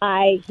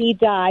 He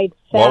died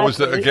sadly. What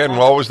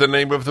was the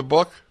name of the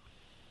book?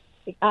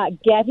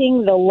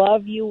 Getting the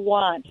Love You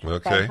Want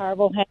by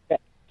Harville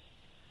Hendricks.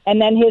 And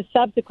then his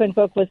subsequent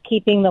book was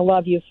Keeping the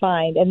Love You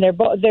Find. And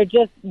they're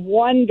just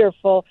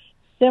wonderful,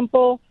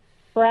 simple,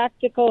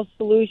 practical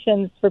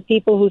solutions for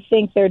people who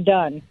think they're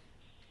done.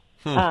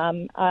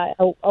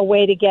 A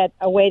way to get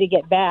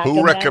back.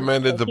 Who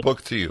recommended the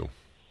book to you?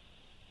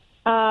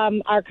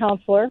 Our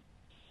counselor.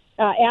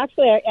 I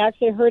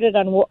actually heard it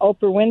on Oprah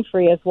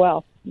Winfrey as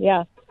well.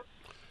 Yeah,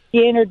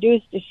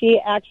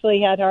 she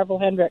actually had Harville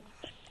Hendricks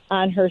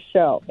on her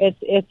show.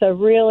 It's a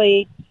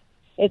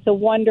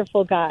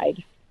wonderful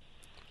guide.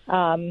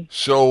 Had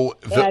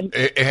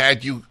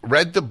you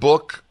read the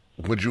book,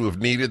 would you have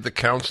needed the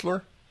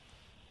counselor?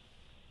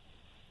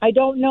 I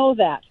don't know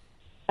that.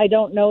 I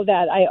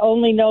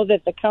only know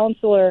that the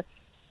counselor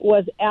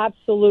was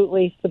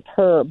absolutely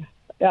superb.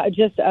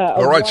 just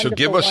all right. So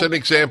give us an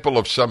example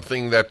of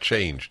something that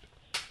changed.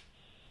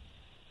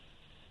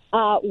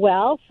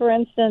 Well, for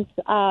instance,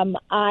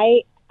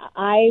 I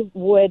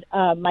would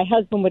my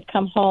husband would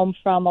come home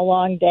from a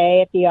long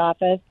day at the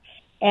office,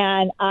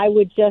 and I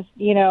would just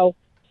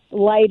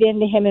light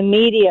into him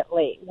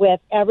immediately with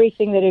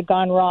everything that had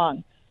gone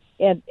wrong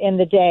in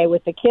the day.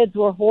 With the kids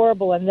were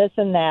horrible and this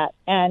and that,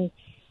 and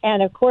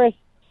of course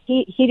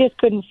he just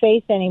couldn't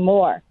face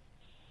anymore,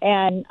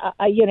 and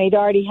he'd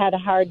already had a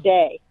hard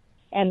day,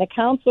 and the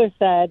counselor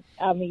said,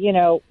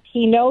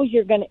 he knows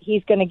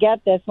he's gonna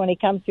get this when he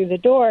comes through the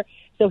door.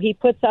 So he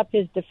puts up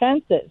his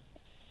defenses,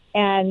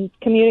 and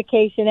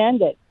communication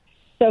ended.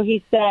 So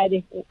he said,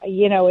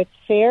 it's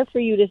fair for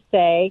you to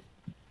say,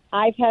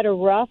 I've had a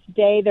rough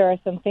day. There are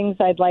some things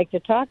I'd like to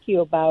talk to you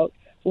about.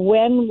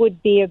 When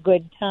would be a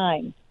good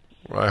time?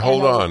 Right,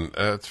 hold on.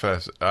 That's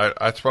fast.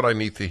 That's what I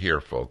need to hear,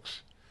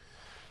 folks.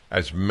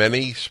 As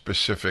many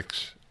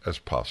specifics as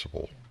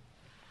possible.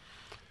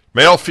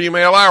 Male,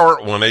 female hour,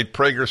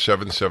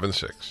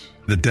 1-8-PRAGER-776.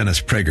 The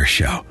Dennis Prager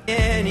Show.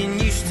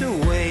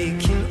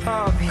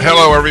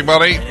 Hello,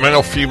 everybody.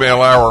 Male,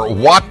 female hour.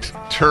 What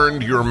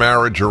turned your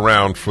marriage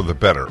around for the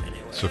better?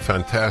 It's a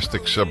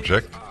fantastic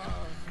subject.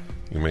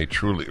 You may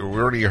we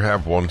already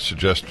have one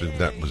suggestion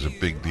that was a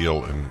big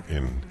deal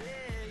in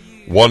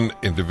one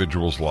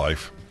individual's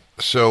life.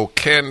 So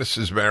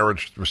Candace's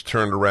marriage was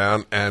turned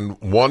around, and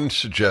one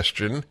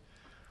suggestion,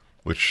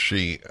 which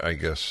she, I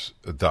guess,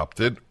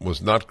 adopted,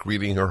 was not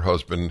greeting her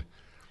husband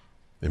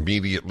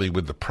immediately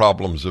with the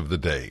problems of the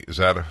day. Is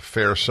that a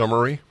fair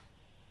summary?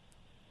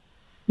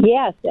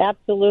 Yes,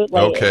 absolutely.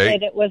 Okay.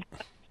 And it was,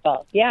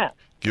 yeah.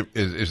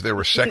 Is there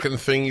a second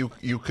thing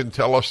you can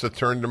tell us that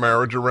turned the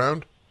marriage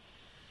around?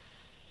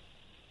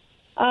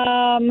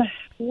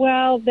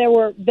 Well, there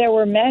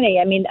were many.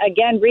 I mean,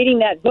 again, reading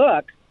that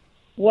book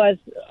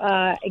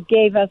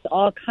gave us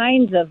all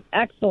kinds of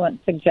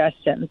excellent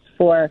suggestions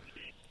for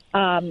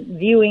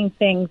viewing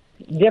things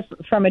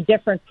from a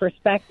different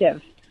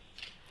perspective,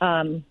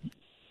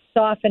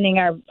 softening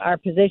our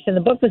position.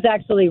 The book was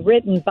actually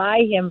written by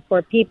him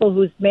for people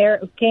who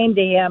came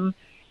to him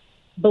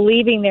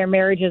believing their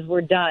marriages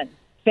were done,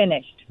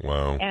 finished.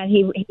 Wow. And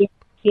he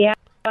had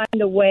to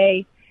find a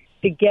way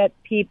to get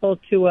people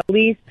to at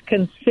least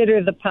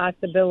consider the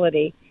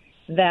possibility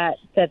that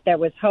there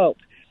was hope.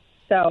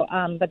 So,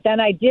 but then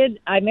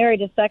I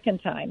married a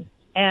second time,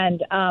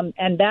 and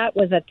that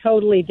was a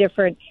totally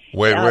different.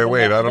 Wait!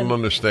 I don't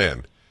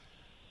understand.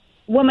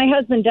 Well, my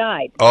husband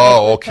died.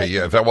 Oh, okay,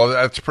 yeah.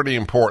 That's pretty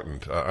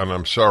important, and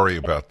I'm sorry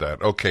about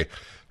that. Okay,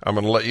 I'm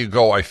going to let you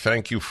go. I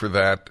thank you for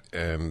that,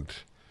 and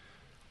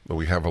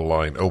we have a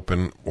line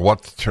open.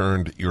 What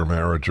turned your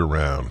marriage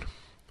around?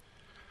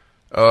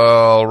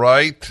 All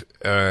right,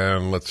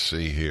 and let's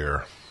see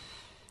here.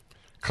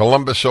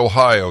 Columbus,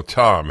 Ohio.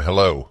 Tom,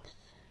 hello.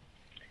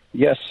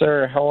 Yes,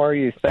 sir. How are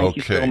you? Thank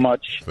you so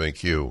much.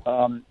 Thank you.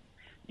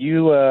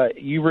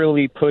 You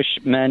really push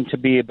men to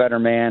be a better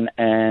man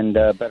and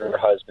better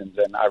husbands,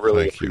 and I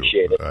really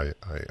appreciate it.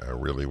 I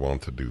really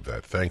want to do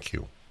that. Thank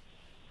you.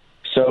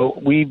 So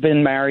we've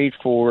been married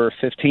for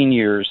 15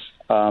 years.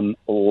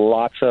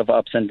 Lots of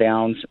ups and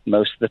downs.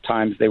 Most of the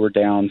times they were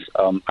downs.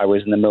 I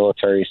was in the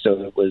military,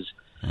 so it was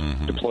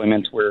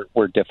deployments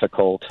were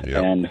difficult.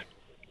 Yep.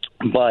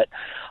 But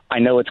I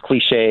know it's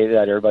cliche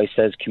that everybody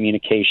says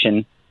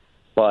communication,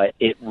 but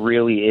it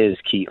really is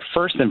key.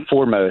 First and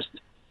foremost,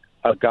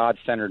 a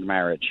God-centered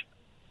marriage.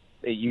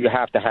 You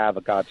have to have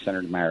a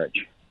God-centered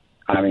marriage.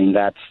 I mean,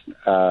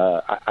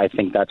 I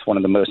think that's one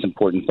of the most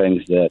important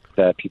things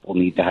that people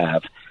need to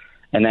have.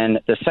 And then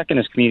the second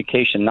is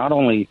communication. Not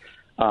only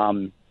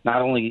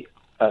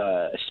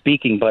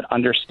speaking, but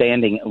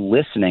understanding,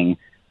 listening,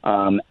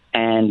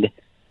 and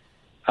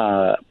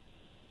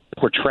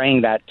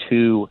portraying that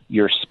to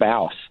your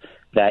spouse,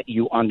 that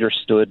you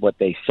understood what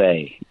they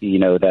say,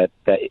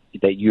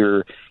 that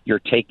you're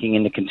taking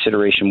into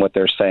consideration what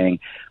they're saying.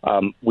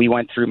 We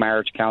went through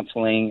marriage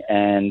counseling,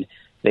 and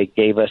they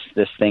gave us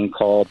this thing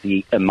called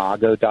the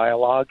Imago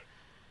dialogue,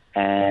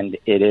 and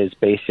it is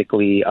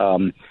basically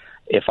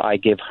if I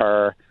give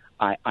her,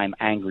 I'm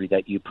angry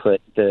that you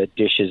put the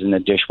dishes in the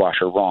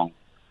dishwasher wrong.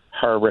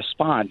 Her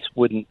response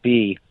wouldn't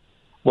be,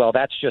 well,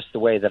 that's just the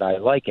way that I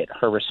like it.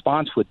 Her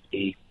response would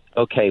be,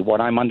 okay, what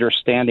I'm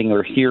understanding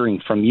or hearing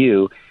from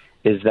you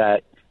is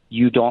that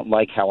you don't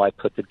like how I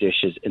put the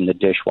dishes in the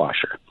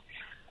dishwasher.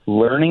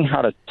 Learning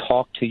how to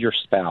talk to your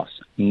spouse,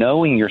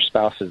 knowing your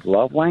spouse's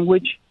love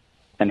language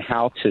and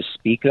how to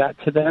speak that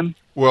to them.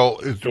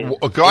 Well,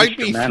 guide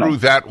me through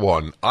that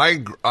one.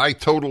 I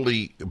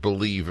totally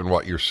believe in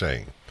what you're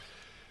saying,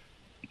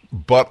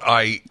 but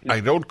I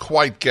don't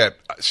quite get.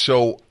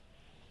 So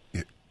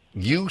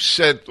you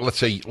said, let's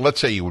say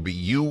it would be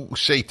you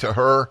say to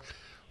her,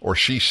 or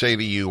she say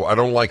to you, I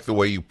don't like the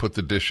way you put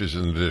the dishes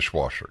in the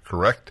dishwasher,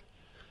 correct?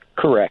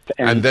 Correct.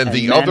 And then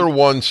the other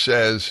one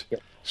says,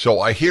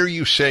 so I hear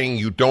you saying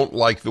you don't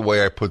like the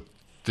way I put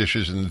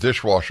dishes in the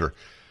dishwasher.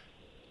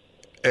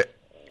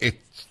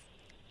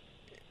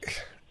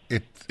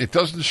 It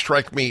doesn't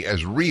strike me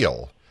as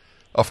real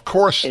Of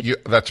course,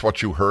 that's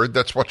what you heard.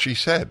 That's what she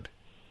said.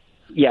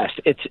 Yes,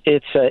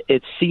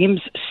 it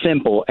seems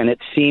simple and it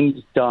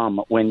seems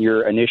dumb when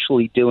you're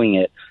initially doing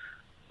it,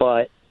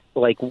 but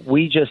like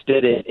we just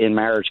did it in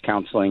marriage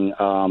counseling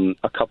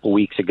a couple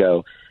weeks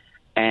ago,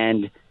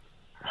 and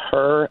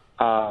her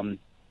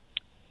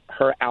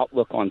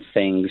outlook on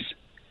things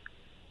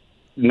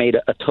made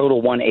a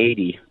total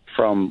 180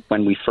 from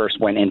when we first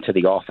went into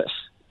the office.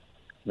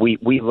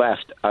 We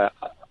left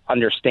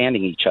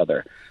understanding each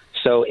other,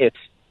 so it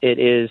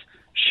is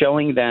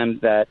showing them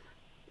that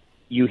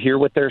you hear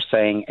what they're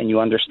saying and you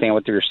understand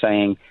what they're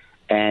saying,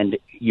 and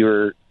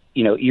you're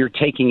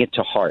taking it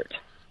to heart.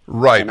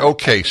 Right.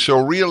 Okay.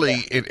 So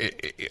really,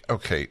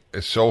 okay.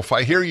 So if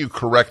I hear you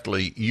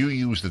correctly, you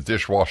use the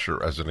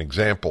dishwasher as an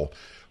example,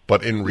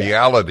 but in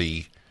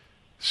reality,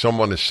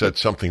 someone has said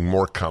something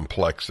more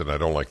complex, and I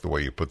don't like the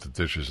way you put the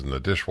dishes in the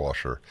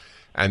dishwasher.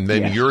 And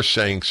then you're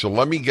saying, so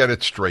let me get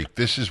it straight.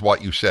 This is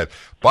what you said.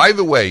 By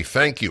the way,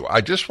 thank you.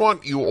 I just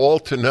want you all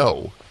to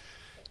know,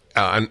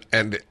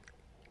 and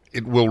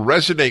it will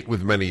resonate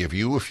with many of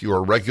you if you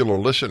are regular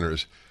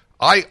listeners.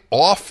 I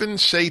often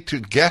say to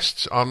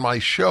guests on my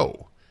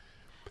show,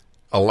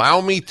 allow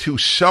me to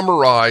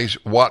summarize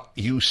what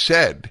you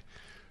said.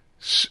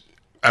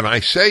 And I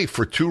say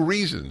for two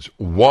reasons.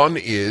 One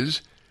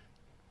is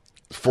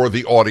for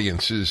the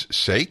audience's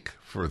sake,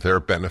 for their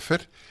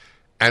benefit.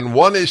 And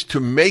one is to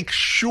make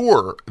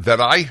sure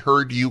that I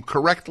heard you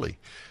correctly.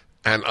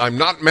 And I'm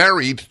not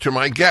married to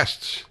my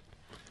guests.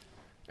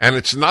 And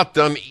it's not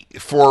done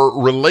for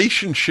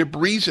relationship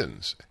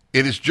reasons.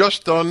 It is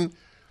just done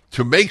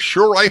to make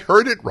sure I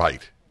heard it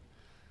right.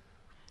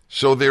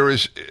 So there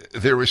is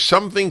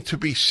something to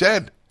be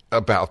said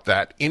about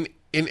that in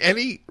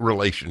any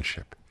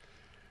relationship,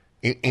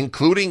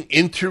 including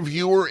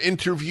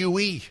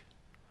interviewer-interviewee.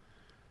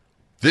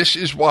 This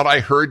is what I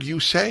heard you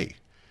say.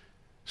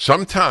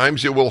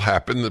 Sometimes it will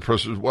happen. The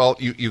person says, well,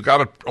 you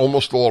got it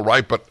almost all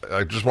right, but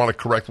I just want to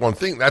correct one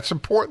thing. That's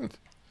important.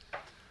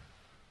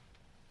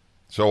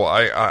 So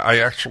I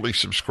actually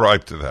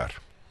subscribe to that.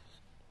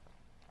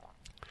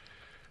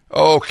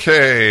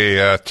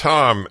 Okay,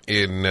 Tom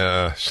in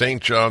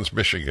St. John's,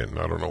 Michigan.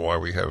 I don't know why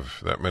we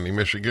have that many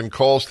Michigan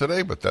calls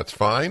today, but that's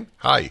fine.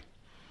 Hi.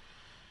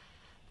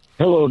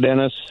 Hello,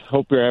 Dennis.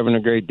 Hope you're having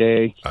a great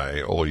day.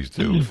 I always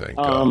do, thank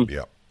God.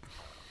 Yep.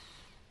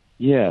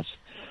 Yes.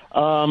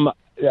 On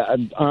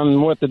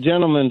what the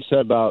gentleman said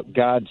about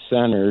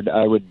God-centered,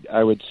 I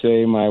would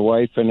say my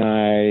wife and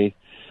I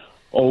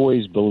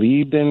always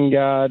believed in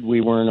God.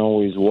 We weren't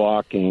always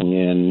walking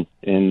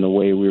in the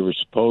way we were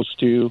supposed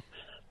to.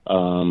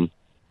 There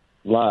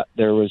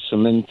was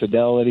some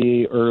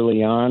infidelity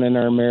early on in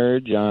our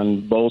marriage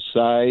on both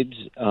sides,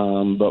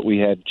 but we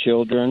had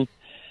children,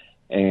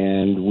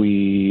 and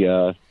we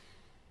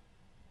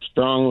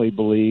strongly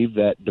believed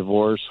that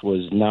divorce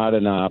was not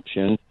an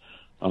option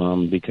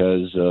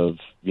because of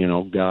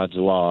God's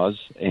laws,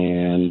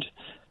 and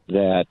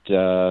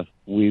that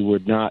we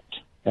would not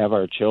have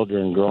our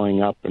children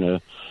growing up in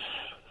a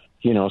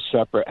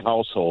separate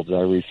households. I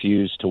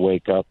refused to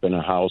wake up in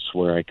a house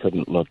where I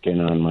couldn't look in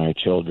on my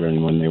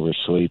children when they were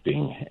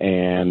sleeping.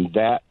 And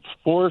that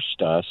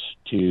forced us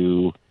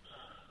to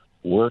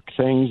work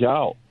things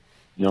out,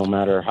 no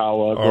matter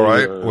how ugly. All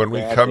right, when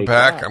we come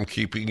back, I'm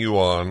keeping you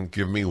on.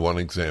 Give me one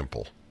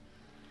example.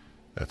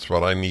 That's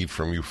what I need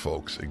from you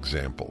folks,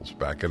 examples.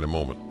 Back in a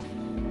moment.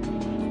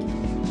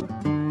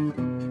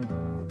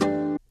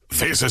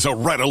 This is a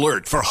red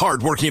alert for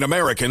hardworking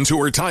Americans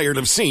who are tired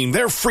of seeing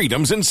their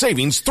freedoms and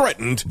savings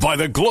threatened by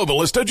the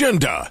globalist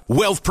agenda.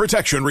 Wealth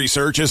Protection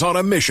Research is on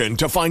a mission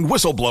to find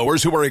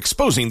whistleblowers who are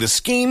exposing the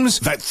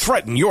schemes that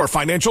threaten your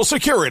financial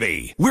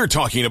security. We're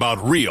talking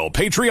about real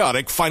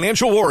patriotic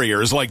financial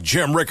warriors like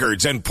Jim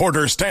Rickards and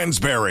Porter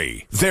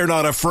Stansberry. They're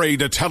not afraid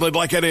to tell it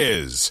like it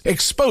is,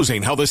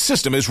 exposing how the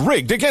system is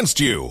rigged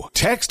against you.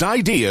 Text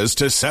IDEAS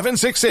to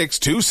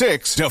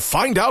 76626 to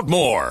find out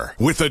more.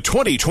 With the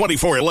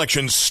 2024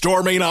 election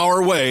storming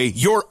our way,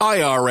 your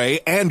IRA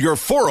and your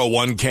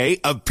 401k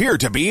appear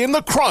to be in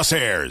the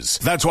crosshairs.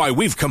 That's why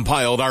we've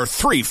compiled our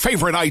 3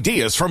 favorite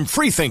ideas from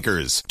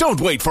freethinkers.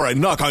 Don't wait for a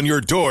knock on your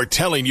door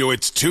telling you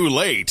it's too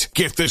late.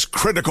 Get this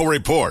critical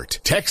report.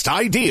 Text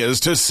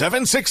IDEAS to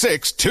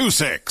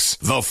 76626.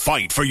 The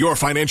fight for your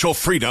financial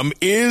freedom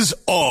is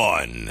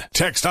on.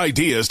 Text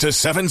IDEAS to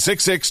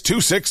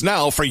 76626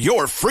 now for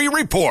your free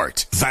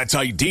report. That's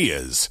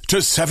IDEAS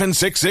to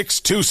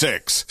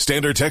 76626.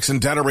 Standard text and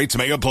data rates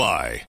may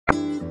apply.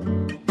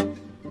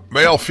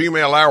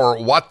 Male-female hour,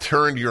 what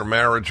turned your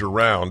marriage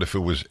around if it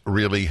was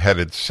really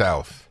headed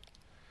south?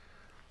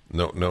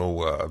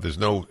 No, there's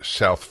no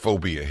South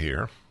phobia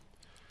here.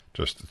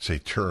 Just it's a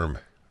term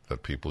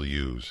that people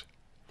use.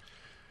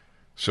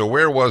 So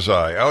where was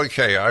I?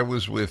 Okay, I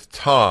was with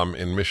Tom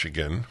in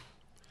Michigan.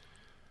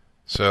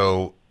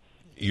 So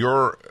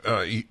you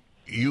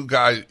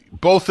guys,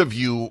 both of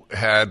you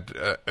had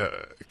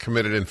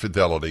committed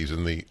infidelities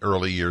in the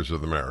early years of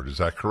the marriage. Is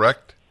that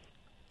correct?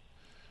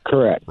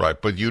 Correct. Right,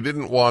 but you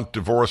didn't want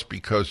divorce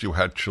because you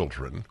had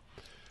children.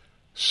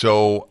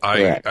 So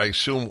I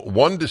assume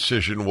one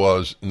decision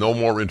was no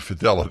more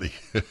infidelity.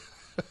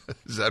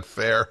 Is that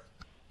fair?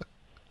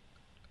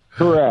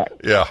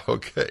 Correct. Yeah,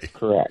 okay.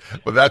 Correct.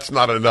 But that's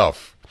not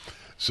enough.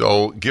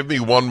 So give me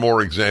one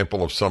more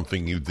example of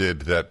something you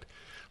did that...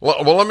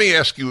 Well, let me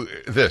ask you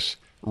this.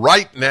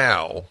 Right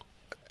now,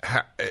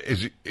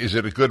 is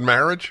it a good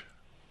marriage?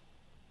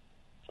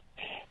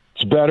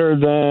 It's better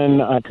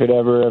than I could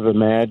ever have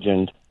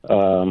imagined.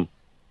 I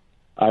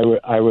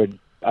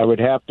would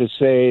have to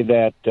say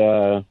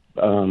that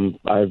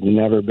I've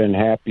never been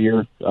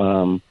happier.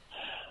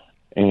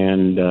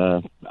 And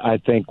I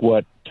think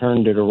what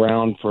turned it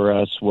around for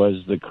us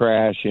was the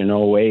crash in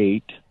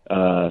 '08.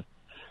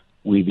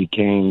 We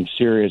became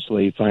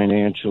seriously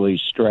financially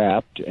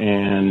strapped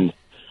and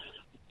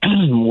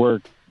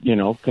were,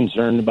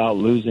 concerned about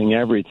losing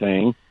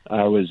everything.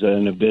 I was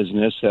in a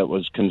business that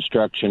was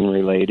construction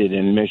related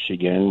in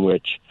Michigan,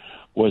 which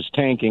was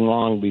tanking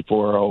long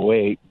before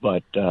 '08,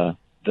 but the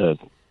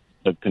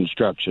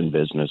construction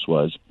business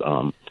was.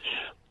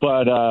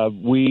 But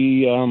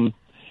we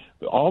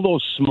all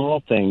those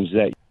small things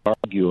that you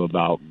argue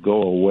about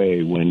go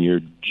away when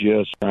you're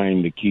just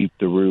trying to keep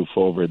the roof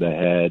over the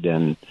head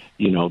and,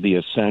 the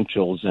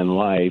essentials in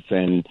life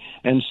and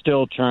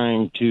still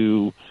trying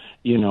to,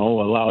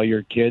 allow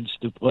your kids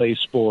to play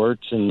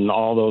sports and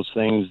all those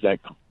things that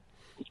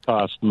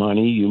cost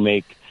money. You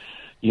make,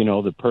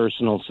 the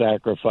personal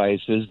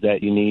sacrifices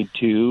that you need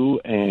to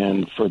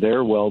and for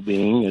their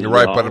well-being as You're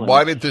right, well. but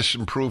why did this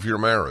improve your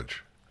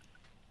marriage?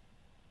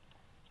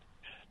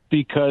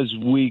 Because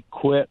we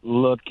quit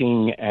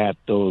looking at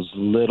those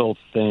little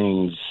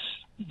things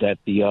that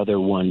the other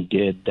one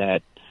did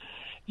that,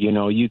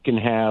 you can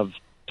have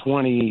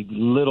 20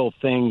 little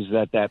things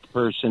that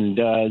person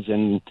does,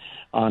 and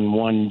on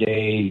one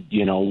day,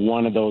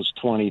 one of those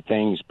 20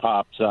 things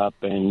pops up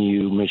and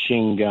you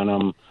machine gun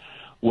them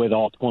with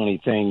all 20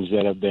 things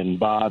that have been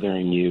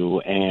bothering you,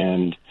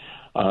 and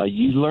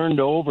you learn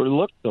to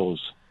overlook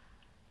those.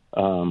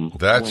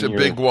 That's a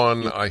big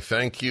one. I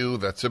thank you.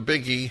 That's a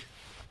biggie.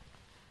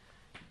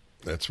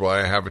 That's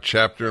why I have a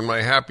chapter in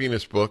my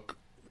happiness book,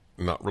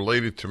 not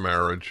related to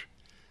marriage,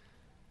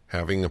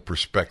 having a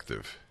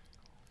perspective.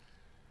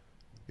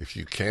 If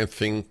you can't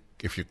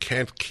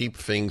keep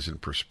things in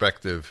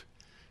perspective,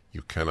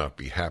 you cannot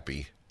be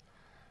happy,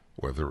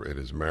 whether it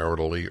is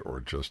maritally or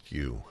just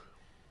you.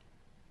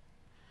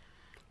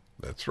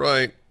 That's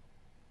right.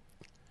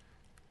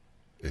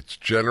 It's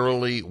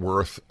generally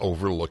worth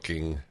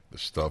overlooking the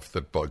stuff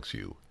that bugs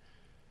you.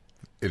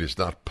 It is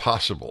not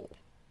possible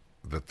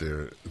that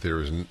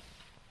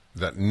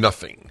that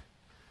nothing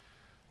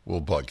will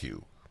bug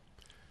you.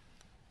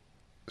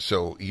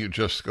 So you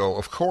just go,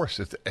 of course,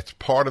 it's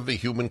part of the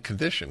human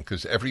condition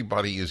because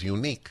everybody is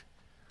unique.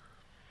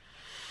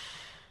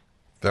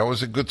 That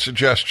was a good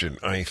suggestion.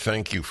 I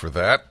thank you for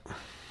that.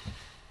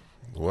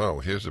 Well,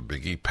 here's a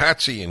biggie.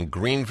 Patsy in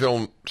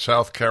Greenville,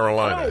 South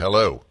Carolina. Hi.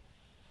 Hello.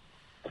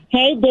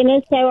 Hey,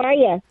 Dennis, how are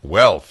you?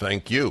 Well,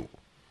 thank you.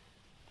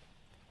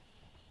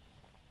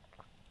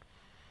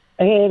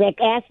 Okay,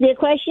 ask me a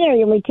question, or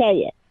you want me to tell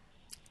you?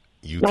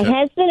 My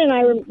husband and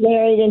I were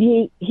married,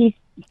 and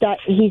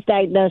he's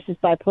diagnosed as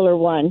bipolar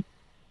 1,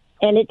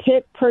 and it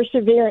took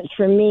perseverance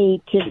for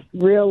me to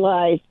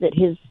realize that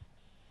his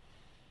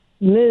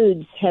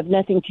moods have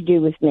nothing to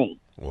do with me.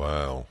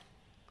 Wow.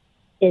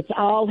 It's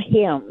all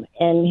him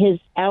and his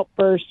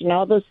outbursts and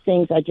all those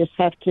things. I just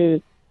have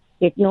to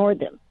ignore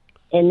them.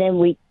 And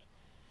then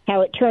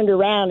how it turned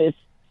around is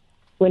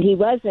when he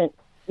wasn't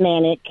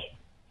manic,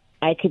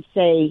 I could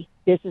say,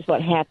 this is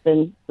what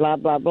happened, blah,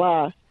 blah,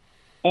 blah.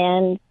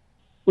 And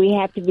we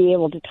have to be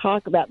able to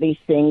talk about these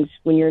things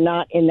when you're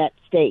not in that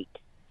state.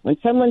 When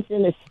someone's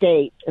in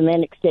a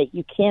manic state,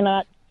 you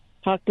cannot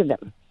talk to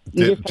them.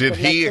 Did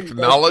he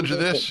acknowledge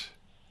this?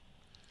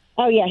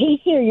 Oh, yeah, he's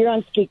here. You're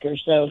on speaker,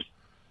 so,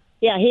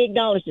 yeah, he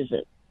acknowledges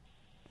it.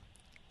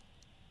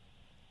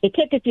 It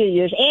took a few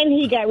years, and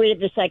he got rid of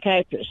the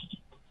psychiatrist,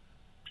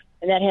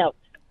 and that helped.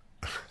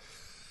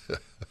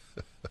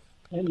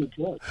 And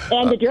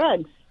the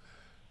drugs.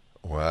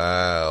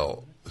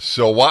 Wow.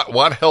 So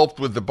what helped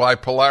with the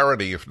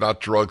bipolarity, if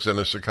not drugs and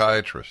a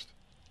psychiatrist?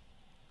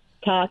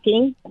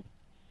 Talking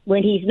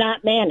when he's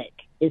not manic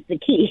is the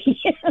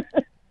key.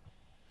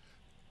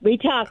 We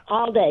talk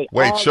all day.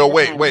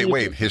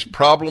 Wait. His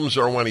problems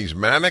are when he's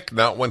manic,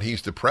 not when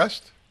he's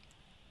depressed?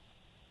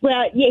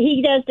 Well, yeah,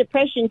 he does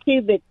depression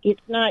too, but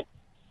it's not.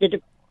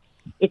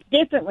 It's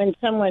different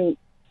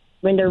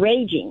when they're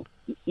raging.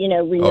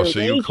 So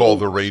you call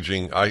the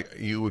raging?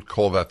 You would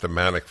call that the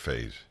manic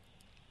phase?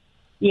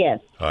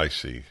 Yes. I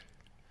see.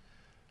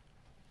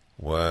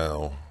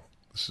 Wow,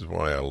 this is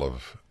why I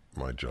love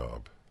my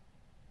job.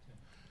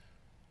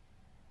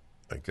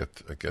 I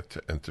get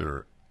to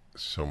enter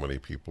so many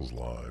people's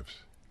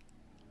lives.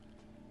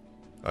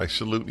 I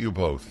salute you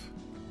both.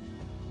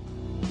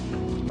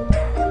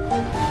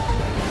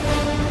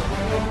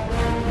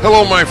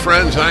 Hello, my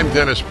friends. I'm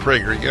Dennis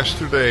Prager.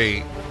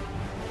 Yesterday,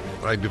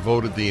 I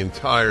devoted the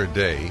entire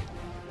day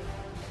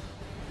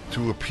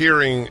to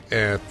appearing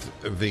at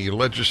the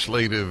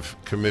Legislative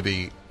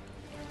Committee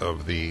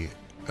of the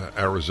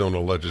Arizona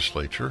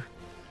Legislature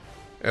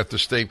at the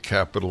state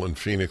capitol in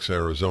Phoenix,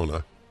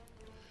 Arizona,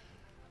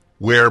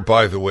 where,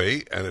 by the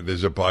way, and it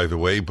is a by the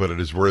way, but it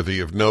is worthy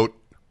of note,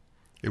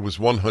 it was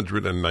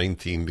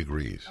 119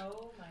 degrees.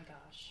 Oh, my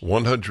gosh.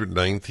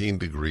 119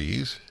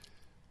 degrees.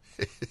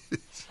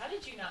 How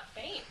did you not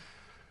faint?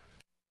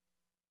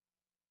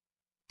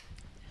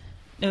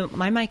 No,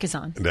 my mic is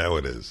on. Now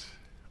it is.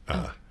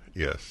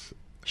 Yes.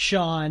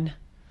 Sean.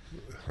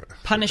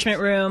 Punishment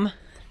room.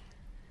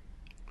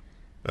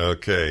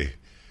 Okay.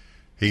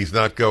 He's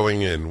not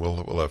going in.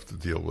 We'll have to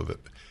deal with it.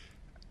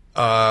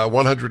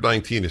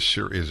 119 is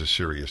a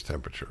serious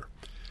temperature.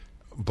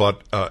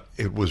 But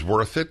it was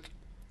worth it,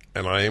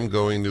 and I am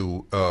going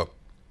to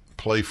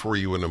play for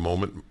you in a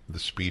moment the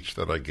speech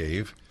that I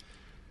gave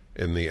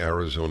in the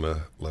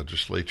Arizona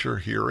Legislature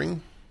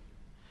hearing.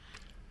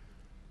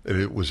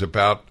 It was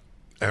about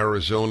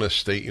Arizona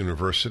State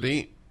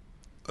University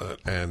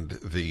and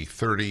the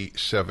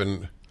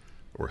 37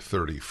 or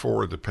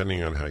 34,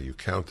 depending on how you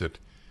count it,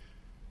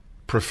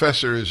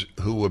 professors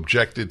who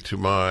objected to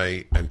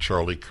my and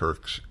Charlie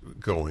Kirk's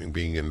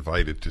being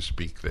invited to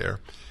speak there,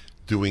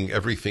 doing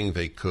everything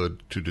they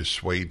could to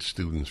dissuade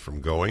students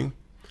from going.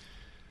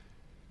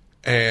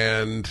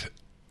 And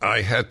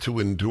I had to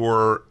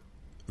endure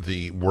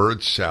the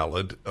word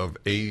salad of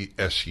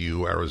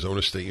ASU,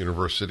 Arizona State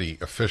University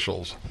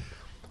officials,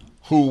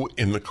 who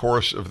in the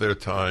course of their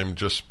time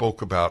just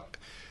spoke about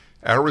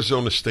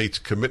Arizona State's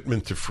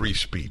commitment to free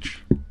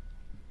speech.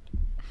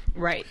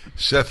 Right.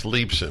 Seth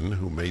Leibson,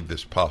 who made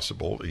this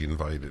possible, he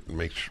invited and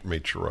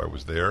made sure I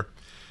was there.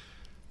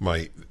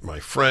 My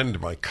friend,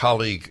 my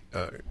colleague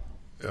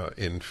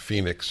in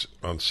Phoenix,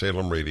 on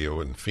Salem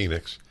Radio in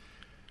Phoenix,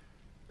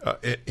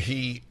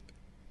 he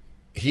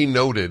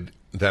noted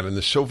that in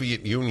the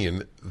Soviet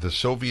Union, the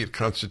Soviet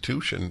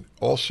Constitution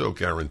also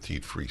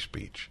guaranteed free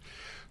speech.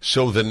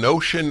 So the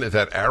notion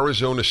that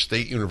Arizona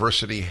State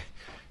University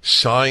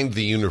signed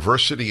the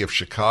University of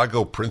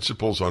Chicago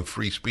Principles on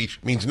Free Speech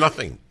means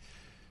nothing.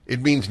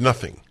 It means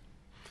nothing.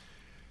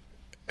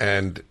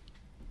 And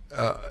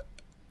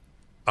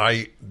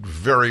I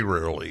very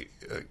rarely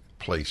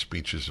play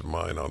speeches of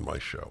mine on my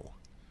show.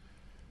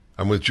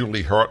 I'm with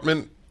Julie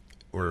Hartman.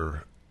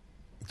 We're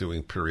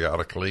doing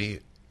periodically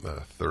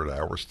third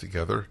hours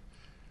together.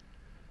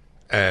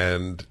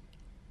 And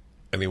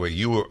anyway,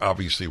 you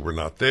obviously were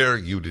not there.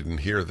 You didn't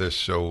hear this,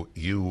 so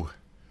you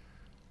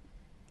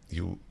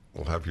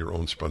will have your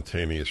own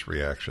spontaneous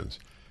reactions.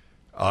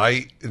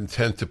 I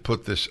intend to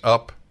put this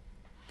up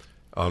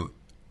on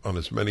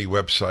as many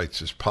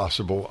websites as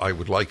possible. I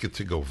would like it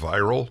to go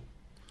viral.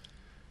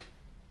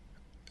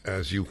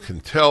 As you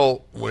can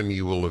tell when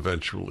you will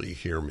eventually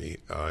hear me,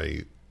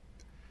 I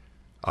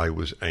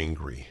was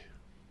angry.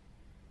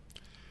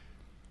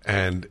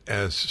 And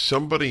as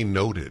somebody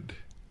noted,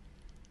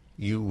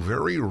 you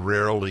very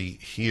rarely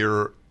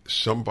hear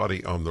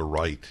somebody on the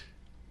right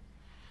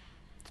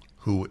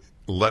who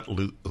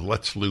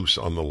lets loose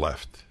on the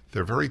left.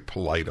 They're very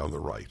polite on the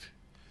right.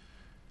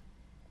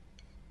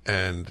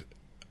 And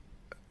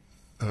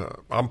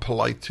I'm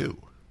polite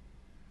too.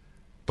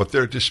 But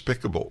they're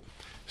despicable.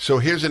 So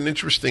here's an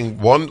interesting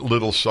one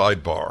little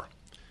sidebar.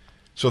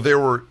 So there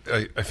were,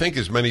 I think,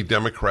 as many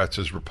Democrats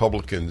as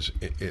Republicans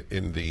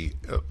in the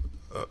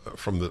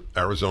from the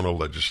Arizona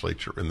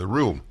legislature in the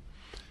room.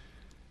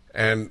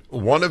 And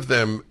one of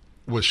them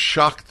was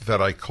shocked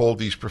that I called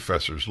these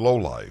professors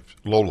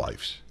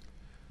lowlifes.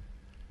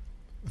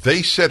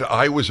 They said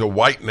I was a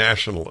white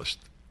nationalist.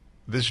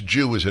 This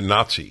Jew is a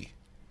Nazi.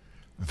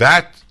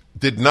 That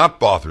did not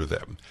bother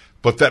them.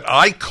 But that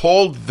I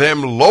called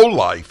them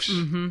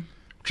lowlifes,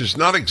 which is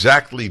not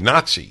exactly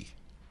Nazi,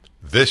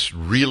 this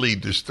really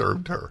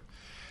disturbed her.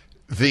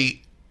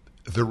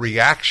 The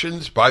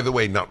reactions, by the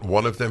way, not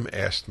one of them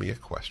asked me a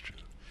question.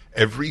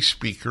 Every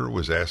speaker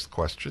was asked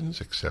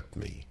questions except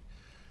me.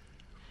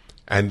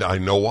 And I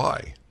know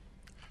why.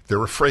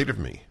 They're afraid of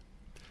me,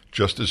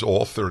 just as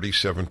all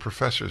 37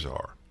 professors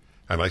are.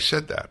 And I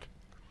said that.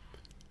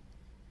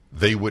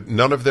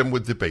 None of them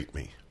would debate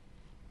me.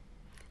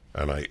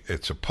 And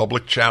it's a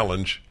public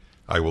challenge.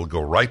 I will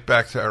go right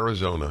back to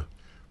Arizona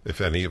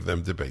if any of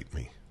them debate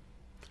me.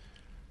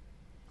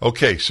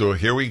 Okay, so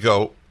here we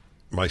go.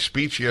 My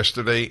speech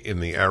yesterday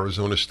in the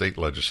Arizona State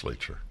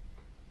Legislature.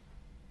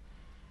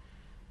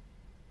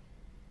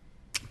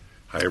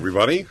 Hi,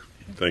 everybody.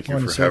 Thank you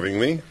for having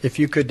me. If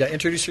you could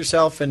introduce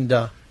yourself and...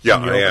 yeah,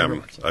 I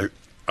am.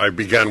 I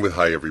began with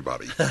hi,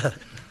 everybody.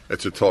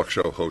 It's a talk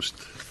show host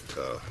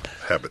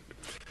habit.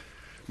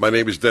 My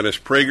name is Dennis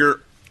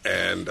Prager,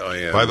 and I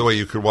am... By the way,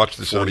 you could watch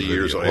this 40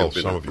 years. I have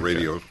been a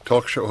radio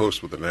talk show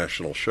host with a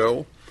national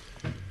show.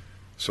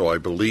 So I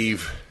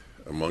believe,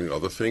 among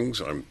other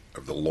things, I'm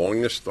the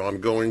longest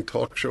ongoing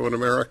talk show in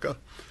America,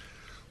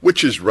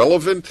 which is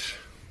relevant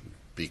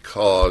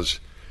because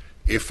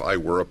if I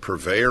were a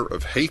purveyor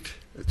of hate,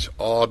 it's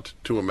odd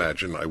to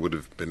imagine I would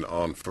have been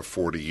on for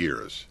 40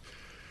 years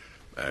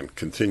and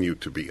continue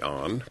to be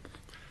on.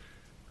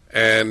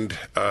 And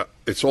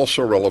it's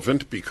also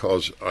relevant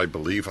because I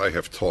believe I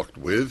have talked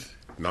with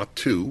not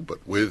two,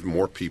 but with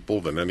more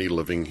people than any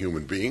living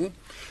human being.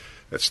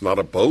 That's not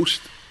a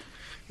boast.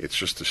 It's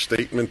just a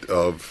statement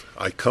of,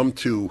 I come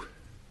to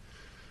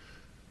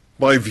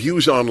my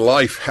views on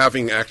life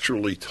having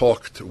actually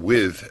talked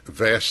with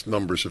vast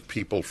numbers of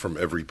people from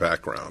every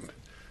background.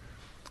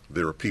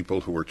 There are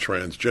people who are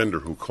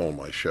transgender who call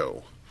my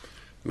show,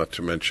 not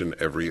to mention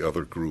every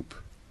other group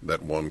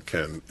that one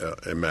can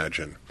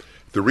imagine.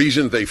 The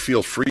reason they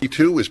feel free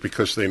to is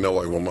because they know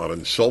I will not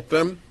insult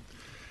them,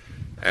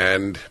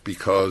 and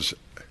because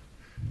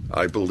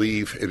I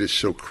believe it is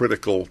so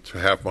critical to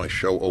have my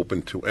show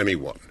open to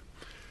anyone.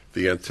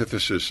 The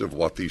antithesis of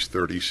what these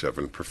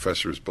 37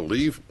 professors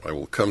believe. I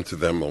will come to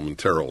them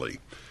momentarily.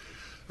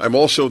 I'm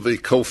also the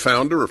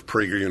co-founder of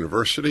Prager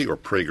University, or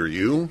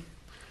PragerU,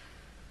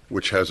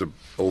 which has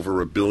over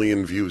 1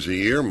 billion views a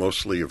year,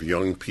 mostly of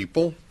young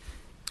people.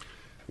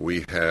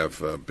 We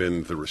have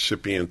been the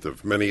recipient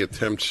of many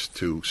attempts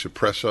to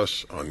suppress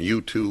us on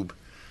YouTube.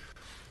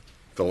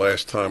 The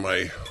last time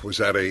I was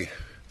at a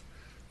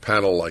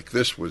panel like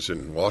this was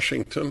in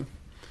Washington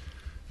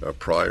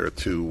prior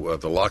to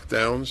the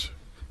lockdowns,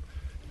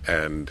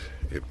 and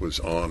it was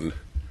on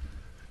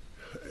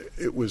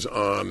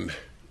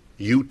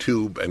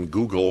YouTube and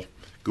Google.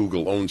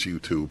 Google owns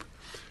YouTube,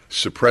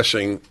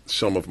 suppressing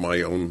some of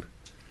my own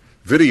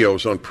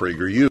videos on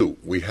PragerU.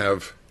 We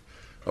have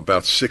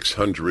about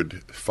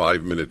 600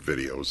 5-minute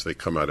videos. They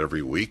come out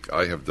every week.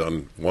 I have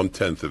done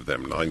 1/10 of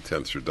them.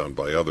 9/10 are done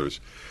by others.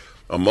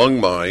 Among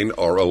mine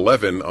are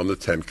 11 on the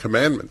 10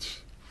 Commandments.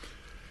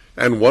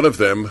 And one of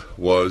them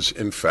was,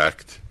 in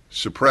fact,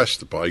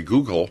 suppressed by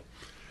Google.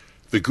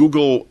 The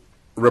Google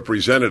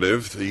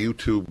representative, the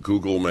YouTube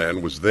Google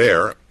man, was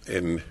there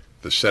in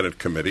the Senate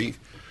committee.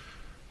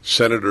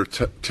 Senator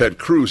Ted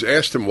Cruz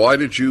asked him, why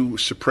did you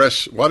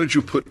put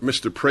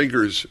Mr.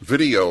 Prager's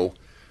video,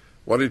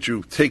 why did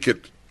you take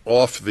it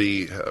off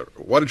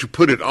why did you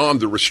put it on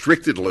the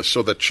restricted list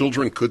so that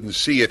children couldn't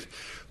see it,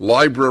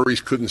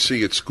 libraries couldn't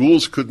see it,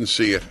 schools couldn't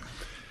see it?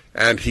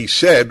 And he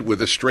said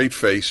with a straight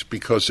face,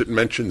 because it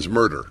mentions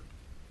murder.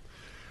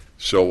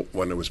 So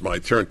when it was my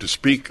turn to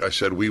speak, I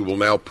said, we will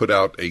now put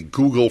out a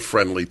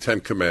Google-friendly 10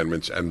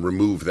 Commandments and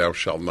remove thou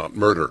shalt not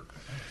murder.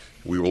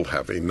 We will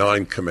have a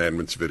 9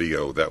 Commandments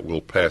video that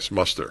will pass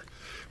muster.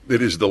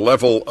 It is the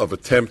level of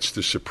attempts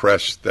to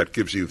suppress that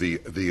gives you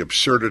the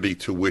absurdity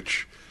to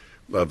which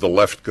the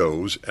left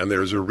goes. And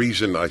there's a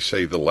reason I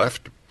say the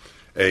left.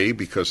 A,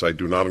 because I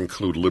do not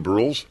include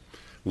liberals.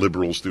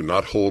 Liberals do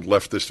not hold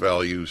leftist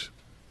values,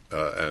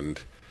 and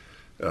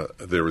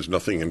there is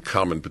nothing in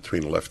common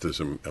between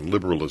leftism and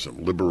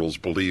liberalism. Liberals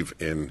believe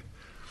in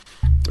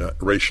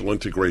racial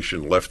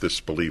integration.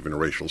 Leftists believe in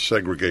racial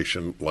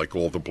segregation, like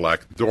all the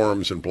black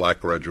dorms and black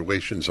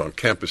graduations on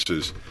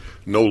campuses.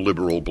 No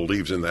liberal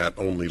believes in that.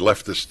 Only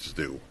leftists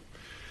do.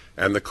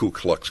 And the Ku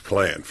Klux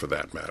Klan, for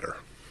that matter.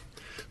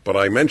 But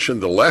I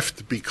mentioned the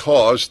left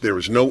because there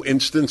is no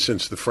instance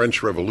since the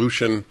French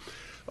Revolution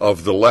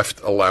of the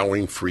left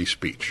allowing free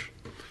speech.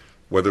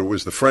 Whether it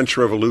was the French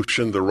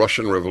Revolution, the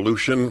Russian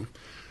Revolution,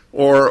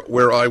 or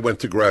where I went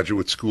to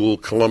graduate school,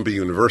 Columbia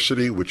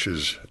University, which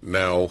is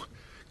now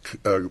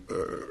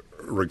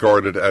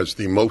regarded as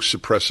the most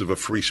suppressive of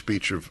free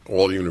speech of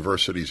all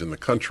universities in the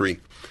country.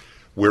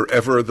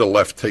 Wherever the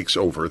left takes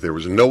over, there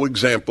was no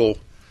example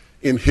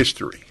in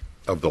history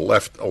of the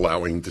left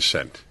allowing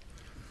dissent.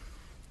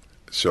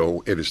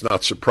 So it is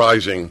not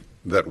surprising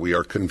that we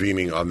are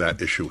convening on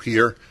that issue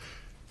here.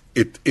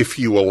 If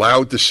you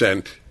allow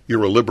dissent,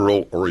 you're a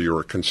liberal or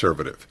you're a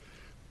conservative.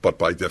 But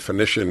by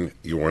definition,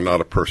 you are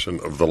not a person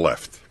of the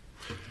left.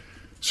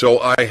 So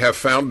I have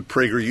founded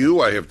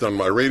PragerU. I have done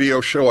my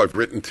radio show. I've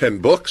written 10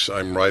 books.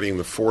 I'm writing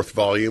the 4th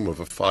volume of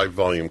a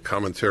 5-volume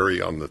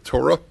commentary on the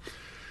Torah,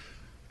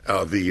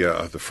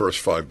 the first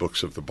 5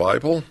 books of the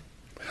Bible,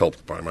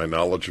 helped by my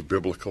knowledge of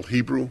biblical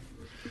Hebrew.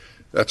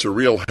 That's a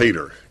real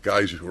hater.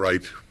 Guys who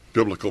write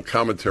biblical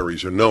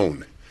commentaries are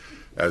known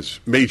as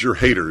major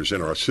haters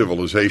in our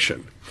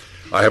civilization.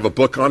 I have a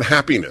book on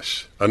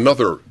happiness,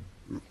 another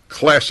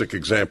classic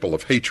example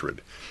of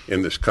hatred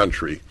in this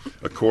country,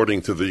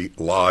 according to the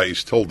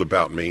lies told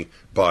about me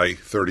by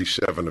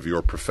 37 of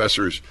your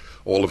professors,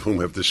 all of whom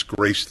have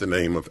disgraced the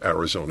name of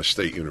Arizona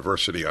State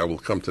University. I will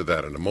come to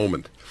that in a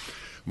moment.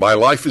 My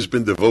life has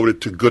been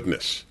devoted to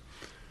goodness,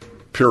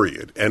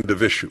 period, end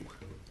of issue.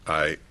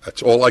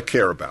 That's all I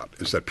care about,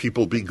 is that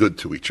people be good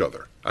to each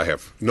other. I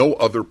have no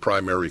other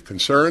primary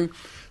concern.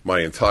 My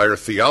entire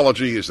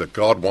theology is that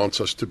God wants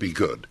us to be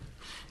good,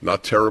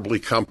 not terribly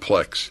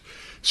complex.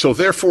 So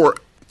therefore,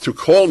 to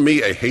call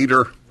me a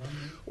hater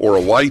or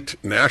a white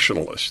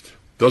nationalist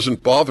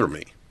doesn't bother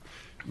me,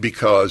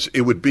 because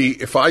it would be,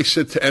 if I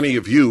said to any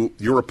of you,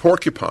 you're a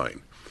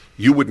porcupine,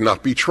 you would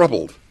not be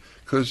troubled,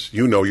 because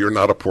you know you're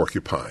not a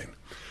porcupine.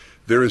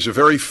 There is a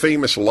very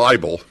famous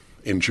libel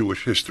in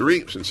Jewish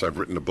history, since I've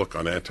written a book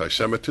on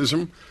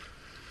anti-Semitism.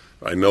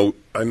 I know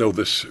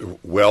this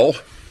well.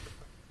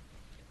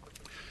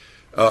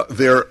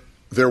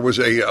 There was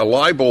a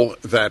libel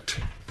that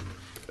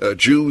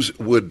Jews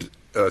would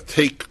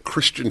take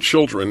Christian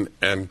children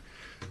and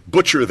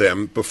butcher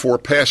them before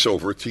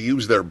Passover to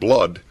use their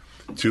blood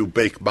to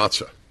bake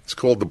matzah. It's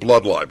called the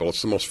blood libel.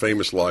 It's the most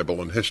famous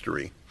libel in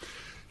history.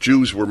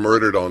 Jews were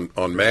murdered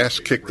en masse,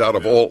 kicked out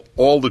of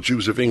all the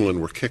Jews of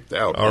England were kicked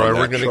out. All right,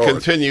 we're going to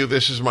continue.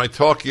 This is my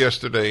talk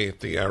yesterday at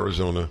the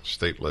Arizona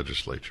State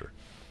Legislature.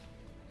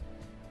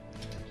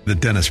 The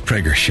Dennis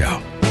Prager Show.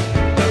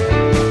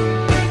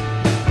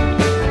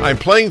 I'm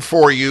playing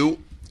for you,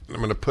 I'm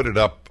going to put it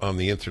up on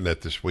the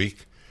internet this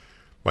week,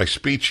 my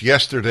speech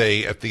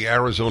yesterday at the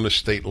Arizona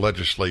State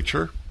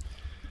Legislature,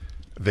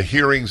 the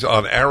hearings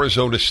on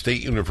Arizona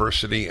State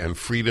University and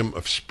freedom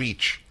of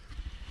speech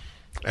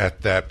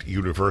at that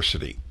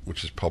university,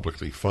 which is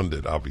publicly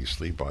funded,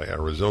 obviously, by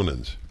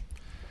Arizonans.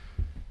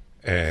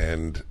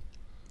 And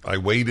I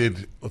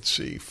waited,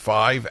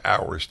 5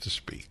 hours to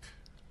speak.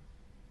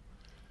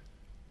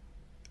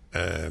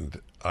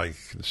 And I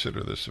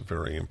consider this a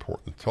very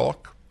important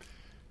talk.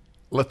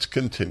 Let's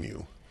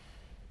continue.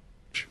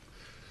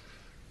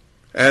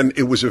 And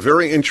it was a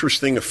very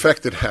interesting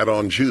effect it had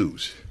on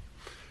Jews,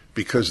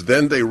 because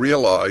then they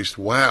realized,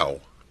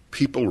 wow,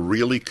 people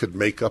really could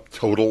make up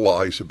total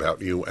lies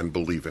about you and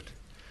believe it.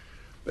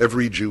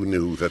 Every Jew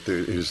knew that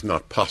it is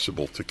not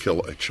possible to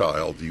kill a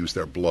child, use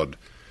their blood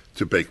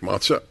to bake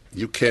matzah.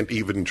 You can't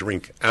even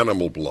drink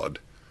animal blood,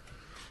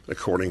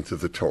 according to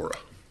the Torah,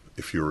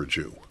 if you're a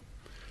Jew.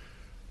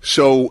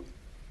 So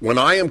when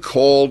I am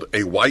called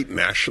a white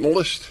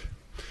nationalist,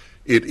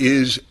 it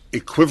is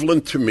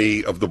equivalent to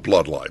me of the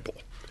blood libel.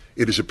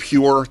 It is a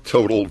pure,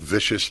 total,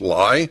 vicious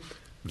lie.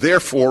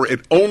 Therefore,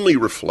 it only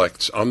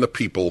reflects on the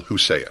people who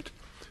say it.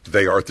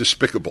 They are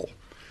despicable.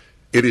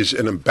 It is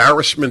an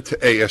embarrassment to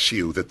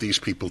ASU that these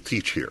people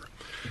teach here.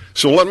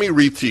 So let me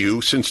read to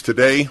you, since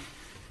today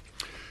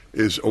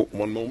is,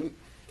 one moment.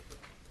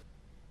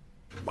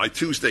 My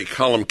Tuesday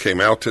column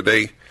came out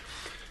today,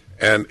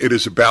 and it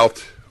is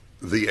about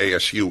the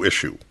ASU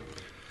issue.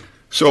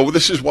 So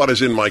this is what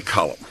is in my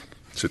column.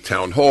 It's a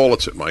town hall.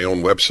 It's at my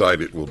own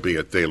website. It will be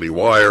at Daily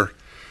Wire.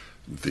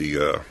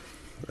 The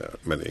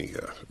many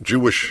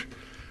Jewish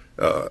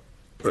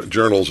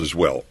journals as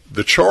well.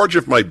 The charge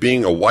of my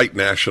being a white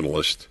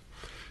nationalist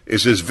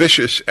is as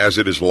vicious as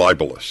it is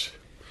libelous.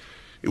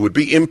 It would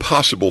be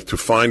impossible to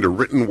find a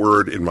written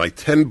word in my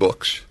 10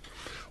 books,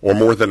 or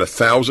more than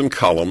 1,000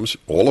 columns,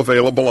 all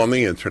available on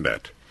the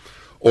internet,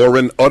 or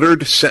an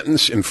uttered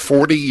sentence in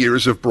 40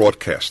 years of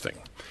broadcasting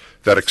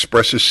that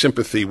expresses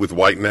sympathy with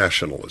white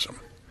nationalism.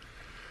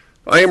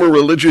 I am a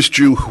religious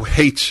Jew who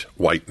hates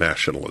white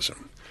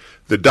nationalism,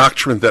 the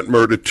doctrine that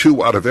murdered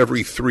 2 out of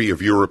every 3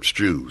 of Europe's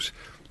Jews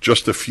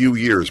just a few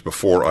years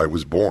before I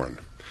was born.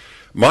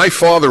 My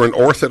father, an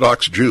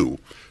Orthodox Jew,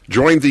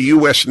 joined the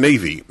U.S.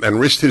 Navy and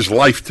risked his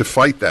life to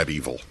fight that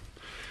evil.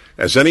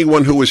 As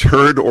anyone who has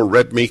heard or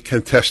read me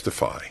can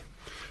testify,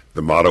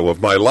 the motto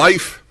of my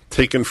life,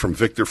 taken from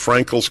Viktor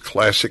Frankl's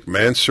classic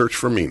Man's Search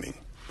for Meaning,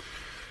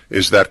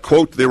 is that,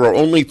 quote, there are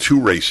only 2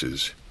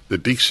 races, the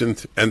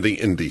decent and the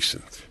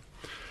indecent.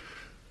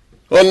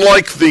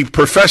 Unlike the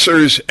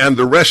professors and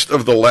the rest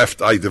of the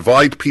left, I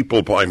divide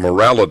people by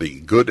morality,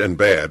 good and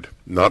bad,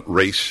 not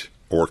race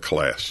or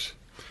class.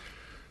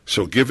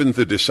 So given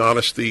the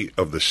dishonesty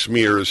of the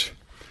smears,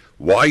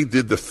 why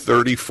did the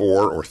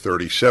 34 or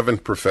 37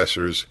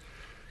 professors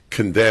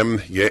condemn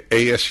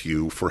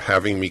ASU for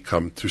having me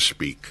come to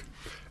speak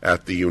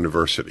at the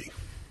university?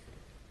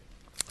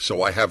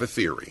 So I have a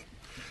theory.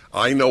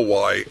 I know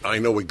why. I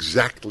know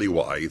exactly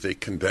why they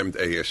condemned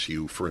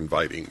ASU for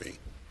inviting me.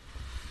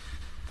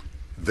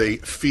 They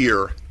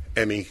fear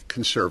any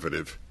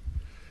conservative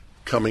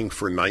coming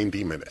for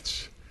 90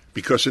 minutes.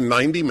 Because in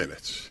 90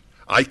 minutes,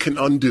 I can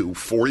undo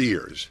 4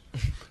 years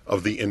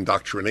of the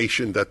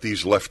indoctrination that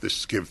these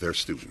leftists give their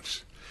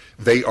students.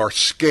 They are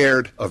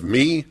scared of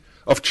me,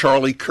 of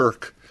Charlie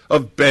Kirk,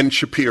 of Ben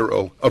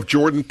Shapiro, of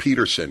Jordan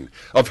Peterson,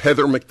 of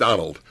Heather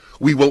McDonald.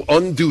 We will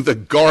undo the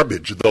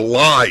garbage, the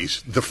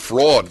lies, the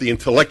fraud, the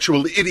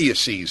intellectual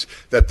idiocies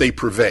that they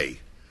purvey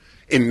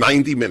in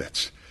 90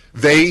 minutes.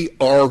 They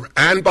are,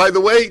 and by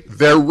the way,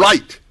 they're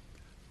right.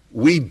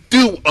 We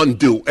do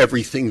undo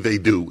everything they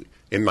do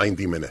in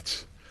 90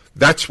 minutes.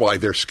 That's why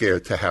they're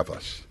scared to have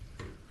us.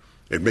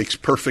 It makes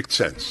perfect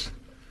sense.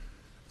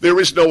 There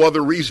is no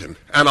other reason,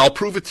 and I'll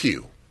prove it to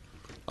you.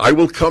 I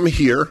will come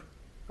here.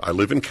 I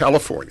live in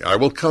California. I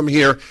will come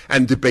here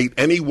and debate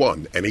any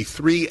 1, any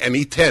 3,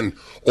 any 10,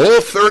 all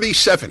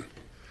 37,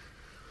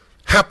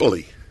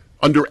 happily.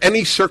 Under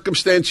any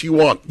circumstance you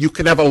want, you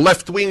can have a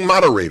left-wing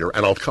moderator,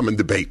 and I'll come and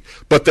debate.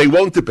 But they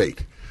won't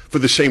debate for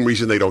the same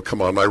reason they don't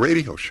come on my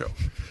radio show.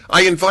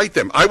 I invite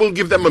them. I will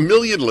give them 1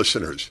 million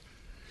listeners.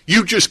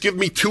 You just give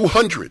me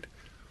 200,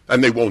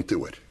 and they won't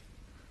do it.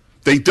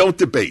 They don't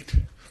debate.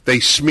 They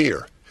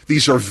smear.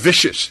 These are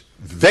vicious.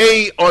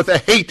 They are the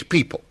hate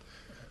people.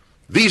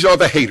 These are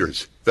the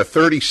haters. The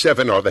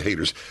 37 are the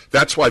haters.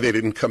 That's why they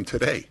didn't come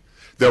today.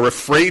 They're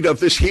afraid of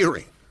this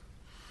hearing.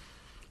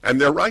 And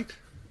they're right.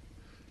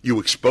 You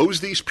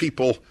expose these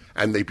people,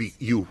 and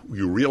you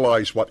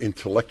realize what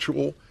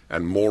intellectual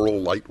and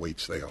moral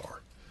lightweights they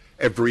are.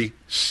 Every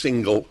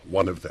single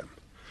one of them.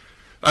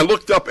 I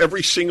looked up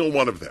every single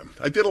one of them.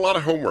 I did a lot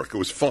of homework. It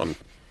was fun.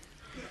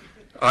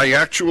 I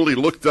actually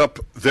looked up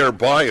their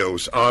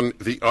bios on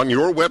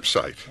your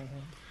website.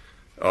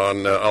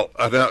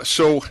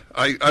 So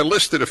I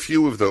listed a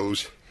few of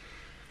those.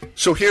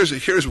 So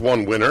here's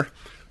one winner.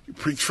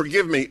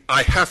 Forgive me,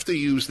 I have to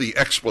use the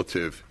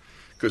expletive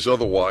because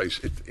otherwise,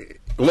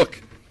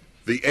 look,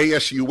 the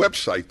ASU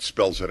website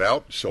spells it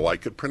out so I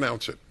could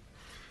pronounce it.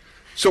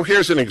 So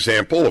here's an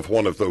example of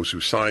one of those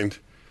who signed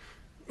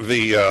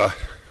the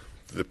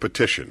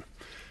petition.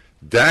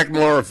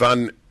 Dagmar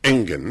van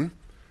Engen,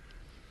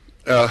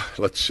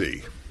 let's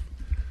see,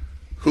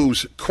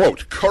 whose,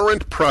 quote,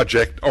 current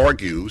project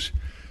argues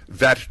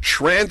that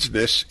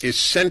transness is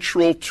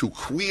central to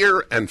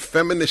queer and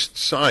feminist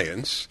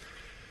science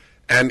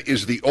and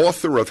is the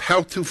author of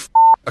How to F***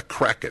 a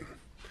Kraken,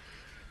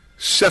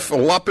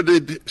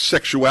 Cephalopodid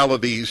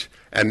Sexualities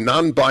and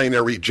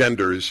Non-Binary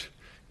Genders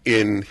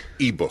in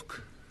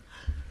ebook.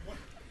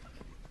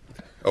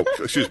 Oh,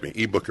 excuse me,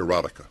 ebook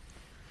erotica.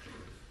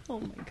 Oh,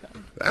 my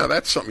God. Now,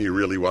 that's something you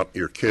really want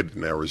your kid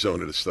in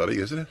Arizona to study,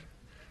 isn't it?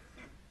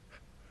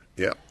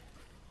 Yeah.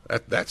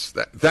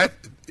 That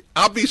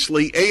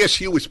obviously,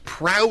 ASU is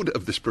proud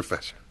of this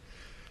professor.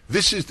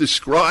 This is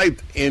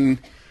described in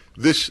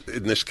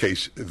this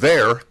case,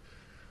 their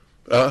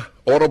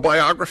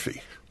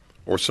autobiography,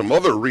 or some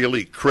other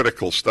really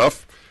critical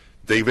stuff.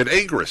 David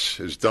Agris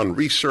has done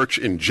research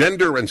in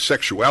gender and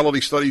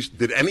sexuality studies.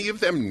 Did any of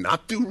them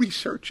not do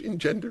research in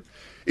gender?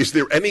 Is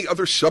there any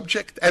other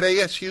subject at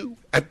ASU,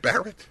 at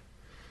Barrett?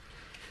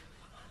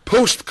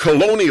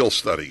 Post-colonial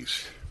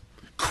studies,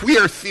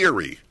 queer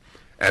theory,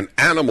 and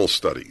animal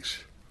studies.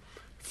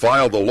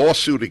 Filed a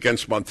lawsuit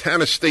against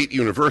Montana State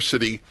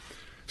University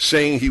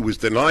saying he was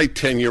denied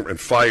tenure and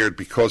fired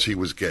because he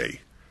was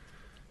gay.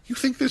 You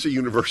think there's a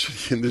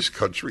university in this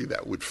country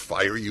that would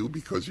fire you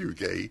because you're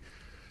gay?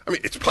 I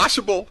mean, it's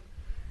possible,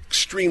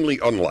 extremely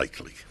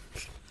unlikely.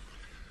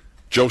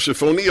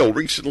 Joseph O'Neill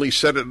recently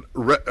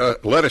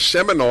led a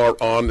seminar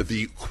on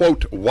the,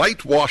 quote,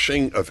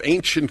 whitewashing of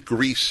ancient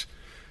Greece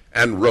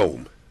and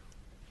Rome.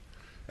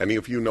 Any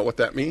of you know what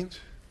that means?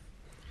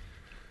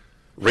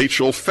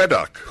 Rachel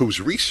Fedock, whose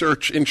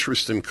research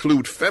interests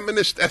include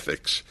feminist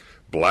ethics,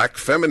 black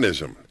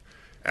feminism,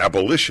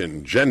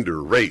 abolition,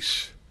 gender,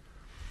 race.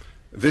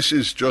 This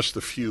is just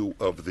a few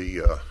of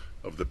the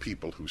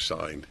people who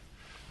signed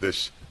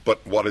this.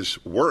 But what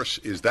is worse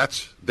is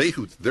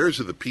those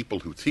are the people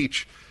who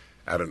teach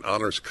at an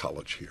honors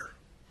college here.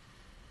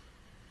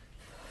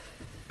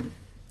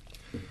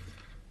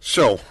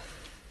 So,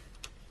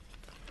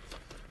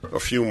 a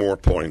few more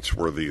points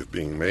worthy of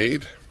being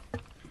made.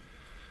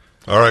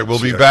 All right,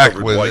 we'll be back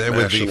with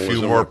a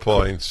few more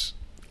points.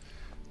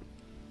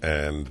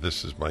 And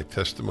this is my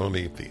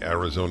testimony at the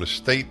Arizona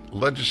State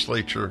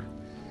Legislature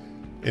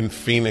in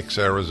Phoenix,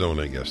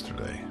 Arizona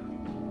yesterday.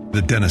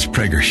 The Dennis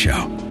Prager Show.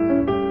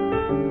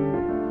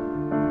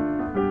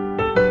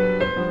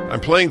 I'm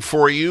playing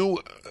for you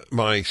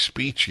my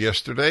speech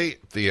yesterday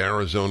at the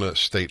Arizona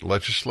State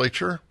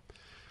Legislature,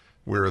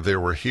 where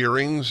there were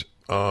hearings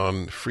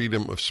on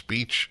freedom of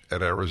speech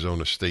at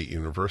Arizona State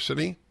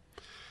University.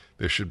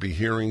 There should be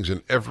hearings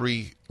in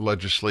every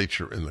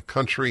legislature in the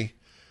country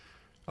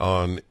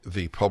on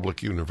the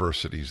public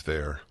universities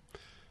there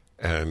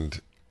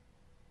and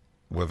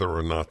whether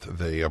or not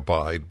they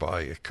abide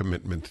by a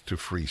commitment to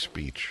free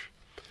speech.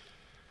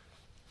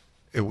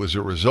 It was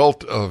a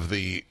result of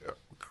the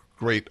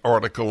great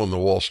article in the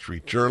Wall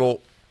Street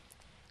Journal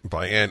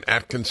by Ann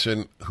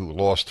Atkinson, who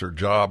lost her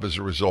job as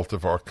a result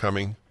of our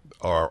coming,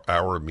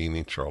 our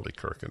meaning Charlie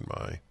Kirk and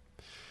my.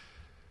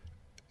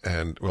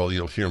 And, well,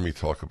 you'll hear me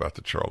talk about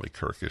the Charlie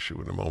Kirk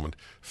issue in a moment.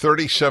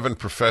 37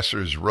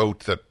 professors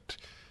wrote that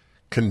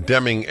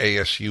condemning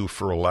ASU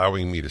for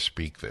allowing me to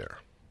speak there.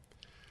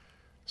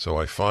 So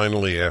I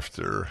finally,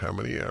 after how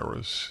many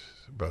hours?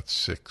 About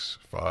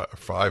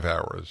 5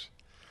 hours,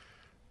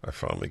 I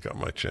finally got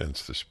my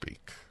chance to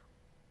speak.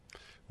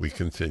 We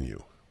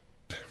continue.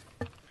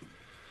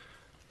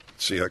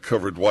 See, I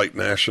covered white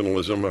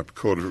nationalism. I've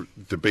covered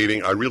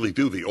debating. I really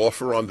do. The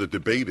offer on the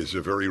debate is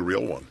a very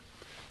real one.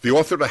 The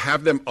offer to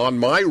have them on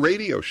my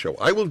radio show.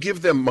 I will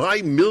give them my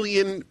 1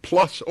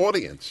 million-plus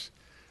audience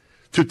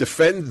to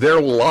defend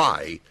their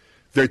lie,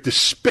 their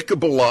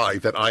despicable lie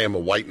that I am a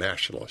white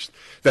nationalist,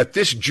 that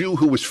this Jew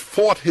who has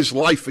fought his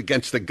life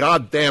against the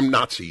goddamn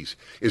Nazis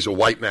is a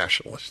white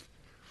nationalist.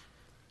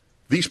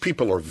 These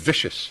people are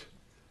vicious.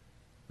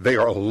 They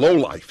are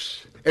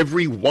lowlifes.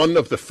 Every one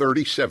of the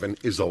 37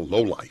 is a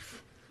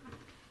lowlife.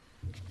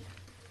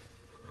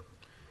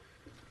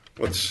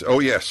 What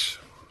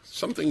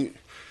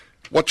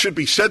should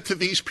be said to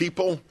these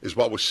people is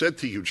what was said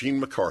to Eugene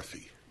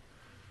McCarthy,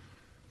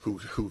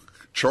 who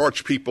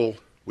charged people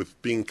with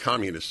being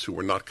communists who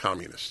were not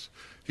communists.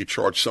 He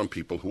charged some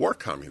people who are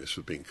communists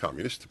with being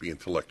communists, to be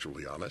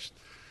intellectually honest,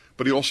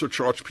 but he also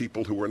charged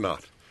people who were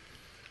not.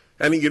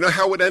 And you know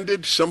how it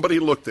ended? Somebody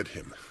looked at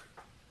him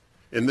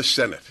in the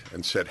Senate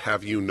and said,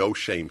 "Have you no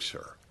shame,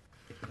 sir?"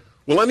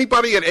 Will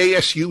anybody at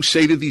ASU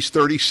say to these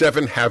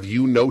 37, have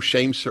you no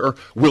shame, sir?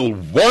 Will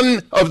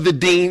one of the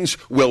deans,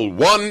 will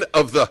one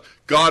of the,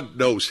 God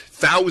knows,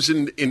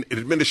 1,000 in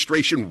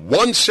administration,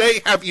 one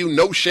say, have you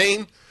no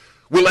shame?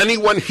 Will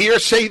anyone here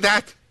say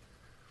that?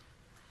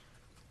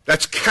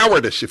 That's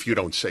cowardice if you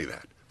don't say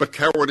that. But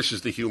cowardice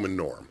is the human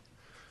norm.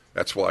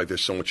 That's why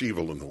there's so much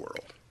evil in the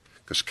world,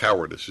 because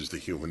cowardice is the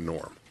human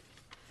norm.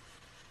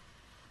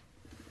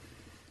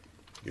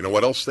 You know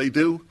what else they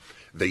do?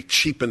 They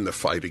cheapen the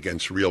fight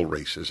against real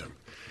racism.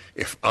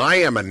 If I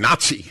am a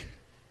Nazi,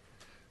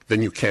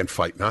 then you can't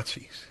fight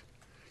Nazis.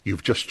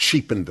 You've just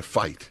cheapened the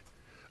fight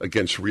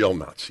against real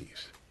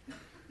Nazis.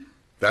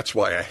 That's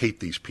why I hate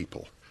these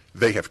people.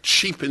 They have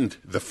cheapened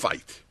the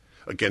fight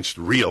against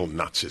real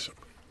Nazism.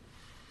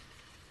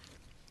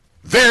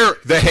 They're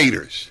the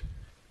haters,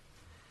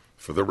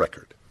 for the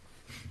record.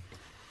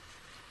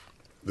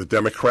 The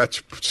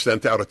Democrats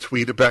sent out a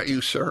tweet about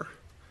you, sir.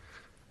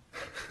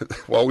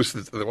 What was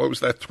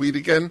that tweet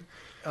again?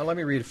 Let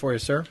me read it for you,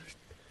 sir.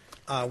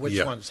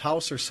 Which ones,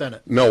 House or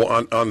Senate? No,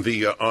 on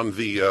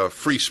the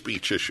free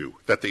speech issue,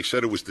 that they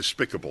said it was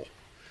despicable.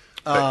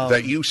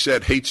 That you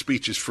said hate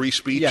speech is free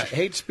speech? Yeah,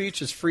 hate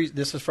speech is free.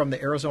 This is from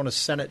the Arizona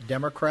Senate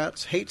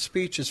Democrats. Hate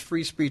speech is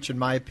free speech, in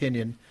my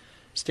opinion.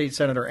 State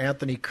Senator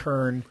Anthony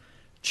Kern,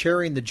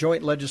 chairing the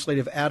Joint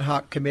Legislative Ad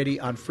Hoc Committee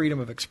on Freedom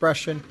of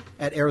Expression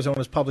at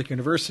Arizona's public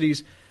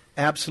universities.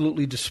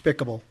 Absolutely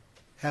despicable.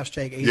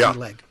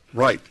 #AZLeg.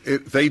 Right.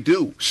 They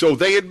do. So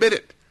they admit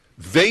it.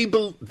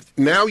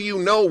 Now you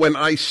know when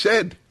I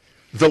said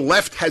the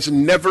left has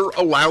never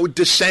allowed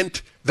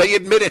dissent. They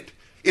admit it.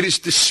 It is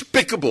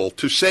despicable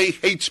to say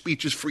hate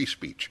speech is free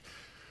speech.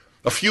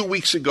 A few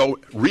weeks ago,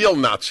 real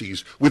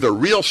Nazis with a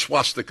real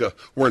swastika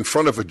were in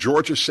front of a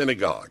Georgia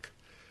synagogue.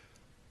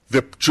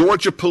 The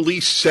Georgia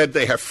police said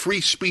they have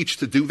free speech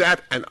to do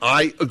that, and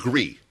I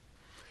agree.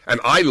 And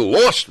I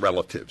lost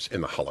relatives in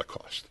the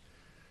Holocaust.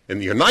 In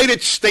the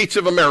United States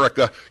of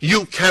America,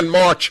 you can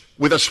march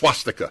with a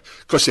swastika.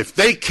 Because if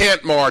they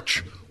can't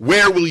march,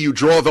 where will you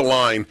draw the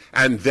line?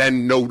 And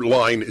then no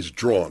line is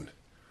drawn.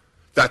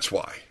 That's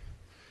why.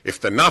 If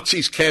the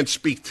Nazis can't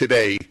speak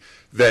today,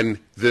 then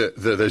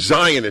the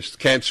Zionists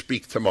can't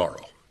speak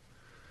tomorrow.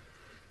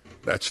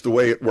 That's the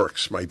way it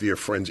works, my dear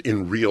friends,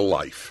 in real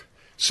life.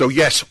 So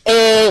yes,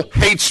 all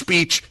hate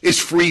speech is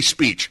free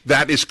speech.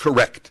 That is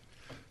correct.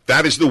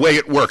 That is the way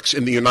it works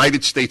in the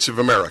United States of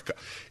America.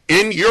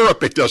 In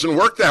Europe, it doesn't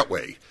work that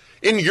way.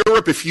 In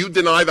Europe, if you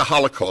deny the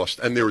Holocaust,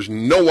 and there is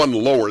no one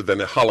lower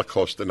than a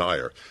Holocaust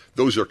denier,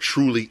 those are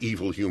truly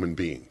evil human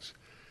beings.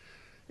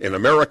 In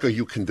America,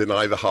 you can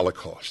deny the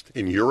Holocaust.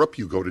 In Europe,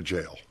 you go to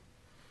jail.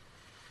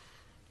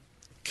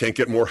 Can't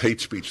get more hate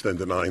speech than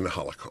denying the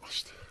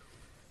Holocaust.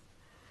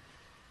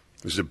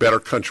 This is a better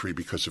country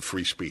because of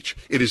free speech.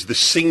 It is the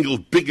single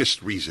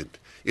biggest reason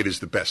it is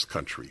the best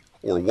country,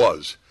 or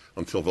was,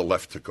 until the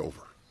left took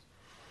over.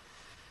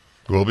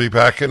 We'll be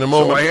back in a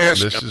moment.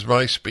 So this is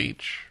my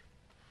speech.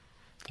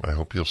 I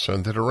hope you'll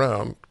send it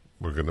around.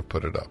 We're going to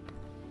put it up.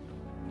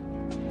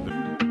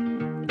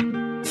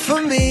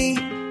 For me.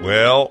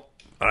 Well,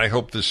 I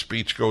hope this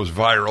speech goes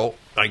viral.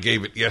 I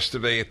gave it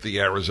yesterday at the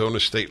Arizona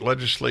State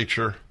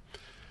Legislature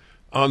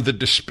on the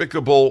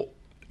despicable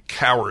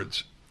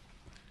cowards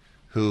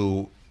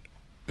who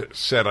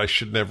said I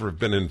should never have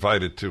been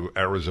invited to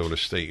Arizona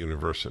State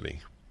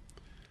University.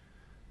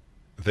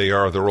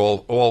 They're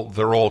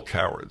all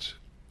cowards.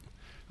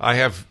 I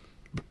have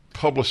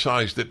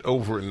publicized it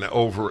over and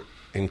over,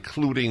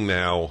 including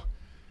now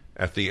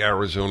at the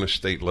Arizona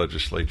State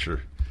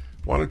Legislature.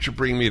 Why don't you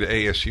bring me to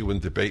ASU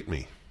and debate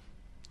me?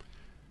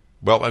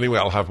 Well, anyway,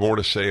 I'll have more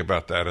to say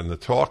about that in the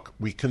talk.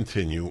 We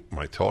continue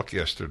my talk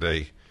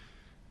yesterday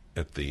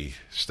at the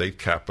state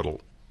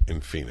capitol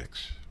in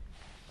Phoenix.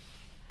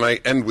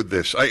 I end with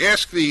this. I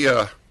ask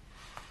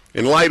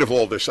in light of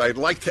all this, I'd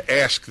like to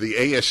ask the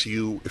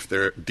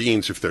ASU,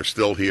 deans, if they're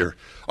still here,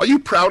 are you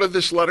proud of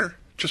this letter?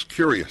 Just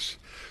curious.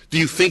 Do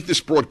you think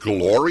this brought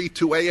glory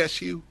to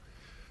ASU?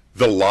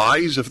 The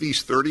lies of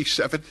these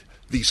 37,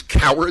 these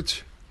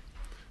cowards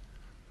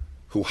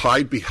who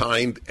hide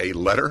behind a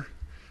letter?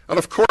 And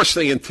of course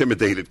they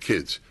intimidated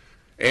kids.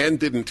 Anne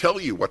didn't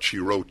tell you what she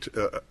wrote,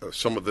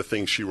 some of the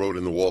things she wrote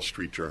in the Wall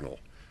Street Journal.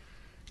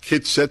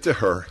 Kids said to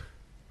her,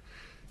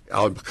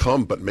 I'll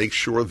come, but make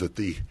sure that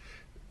the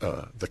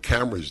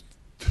cameras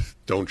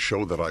don't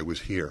show that I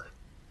was here.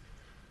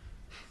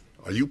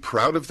 Are you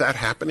proud of that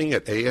happening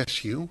at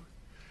ASU?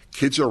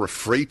 Kids are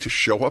afraid to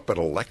show up at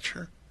a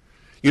lecture.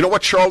 You know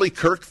what Charlie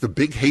Kirk, the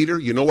big hater,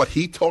 you know what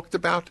he talked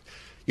about?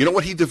 You know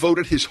what he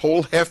devoted his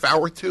whole half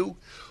hour to?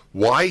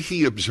 Why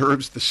he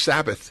observes the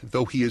Sabbath,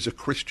 though he is a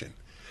Christian.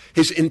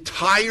 His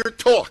entire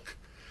talk,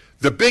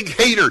 the big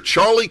hater,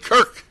 Charlie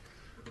Kirk,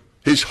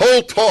 his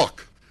whole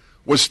talk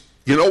was,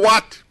 you know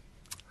what?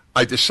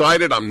 I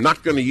decided I'm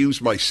not going to use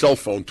my cell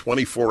phone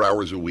 24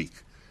 hours a week.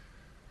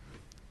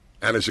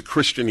 And as a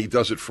Christian, he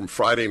does it from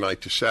Friday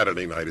night to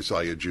Saturday night, as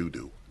I, a Jew,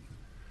 do.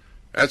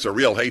 That's a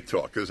real hate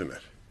talk, isn't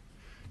it?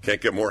 Can't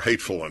get more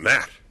hateful than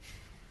that.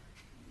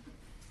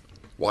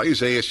 Why is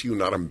ASU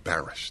not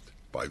embarrassed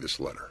by this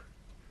letter?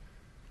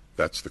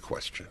 That's the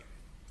question.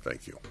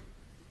 Thank you.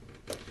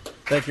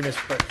 Thank you, Mr.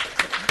 President.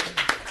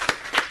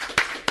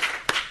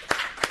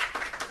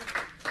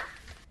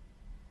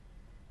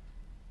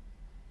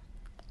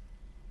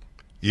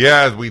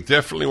 Yeah, we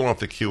definitely want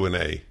the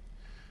Q&A.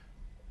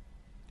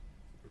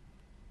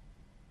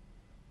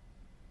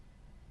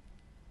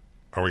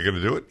 Are we going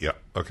to do it? Yeah.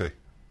 Okay.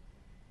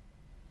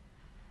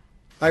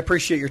 I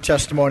appreciate your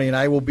testimony, and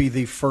I will be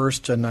the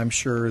first, and I'm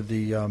sure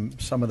the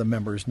some of the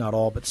members, not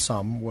all but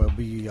some, will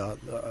be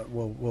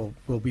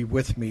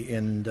with me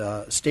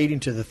in stating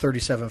to the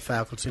 37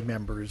 faculty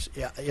members: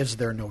 is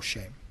there no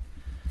shame?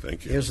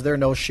 Thank you. Is there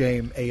no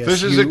shame? ASU.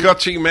 This is a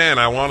gutsy man.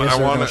 I want to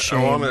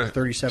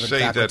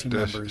say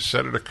that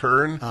Senator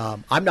Kern.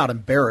 I'm not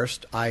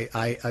embarrassed.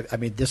 I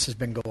mean, this has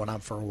been going on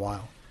for a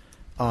while,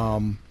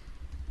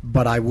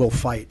 but I will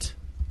fight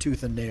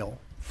tooth and nail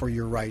for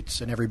your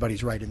rights and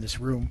everybody's right in this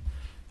room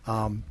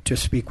to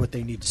speak what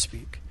they need to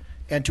speak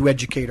and to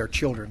educate our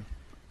children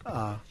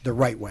the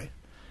right way.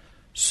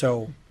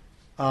 So,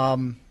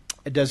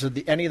 does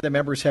any of the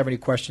members have any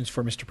questions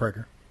for Mr.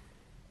 Prager?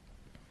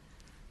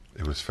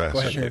 It was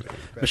fascinating.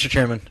 Mr.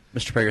 Chairman,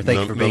 Mr. Prager,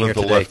 thank you for being here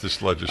today. None of the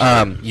leftist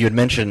legislators. You had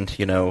mentioned,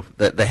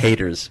 the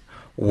haters.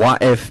 Why,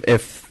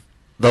 if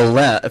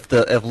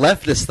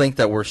leftists think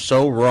that we're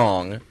so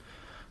wrong,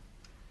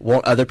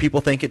 won't other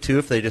people think it too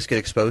if they just get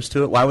exposed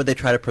to it? Why would they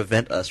try to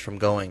prevent us from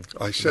going?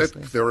 I said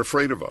they're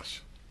afraid of us.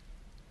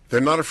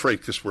 They're not afraid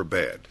because we're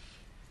bad.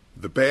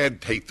 The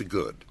bad hate the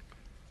good,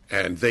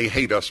 and they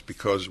hate us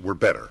because we're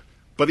better.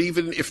 But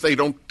even if they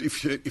don't,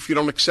 if you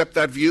don't accept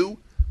that view,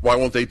 why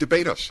won't they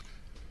debate us?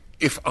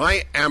 If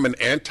I am an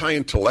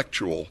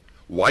anti-intellectual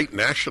white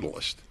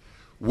nationalist,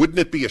 wouldn't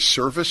it be a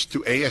service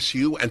to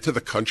ASU and to the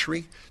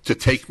country to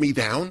take me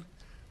down?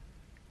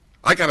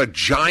 I got a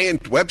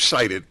giant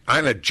website. I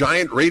had a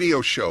giant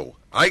radio show.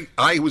 I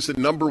was the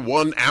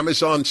 #1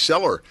 Amazon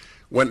seller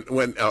when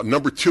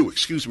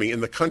 #2,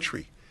 in the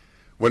country.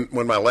 When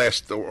my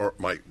last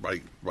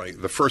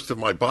the first of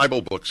my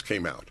Bible books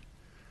came out.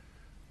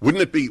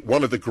 Wouldn't it be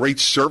one of the great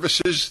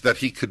services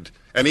that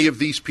any of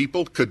these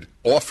people could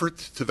offer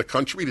to the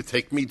country to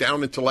take me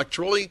down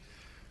intellectually?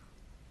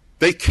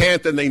 They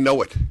can't, and they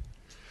know it.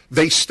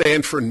 They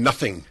stand for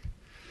nothing.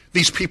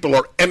 These people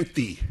are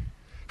empty.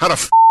 How to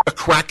a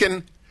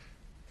Kraken?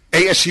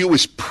 ASU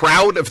is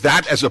proud of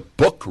that as a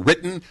book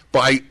written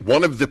by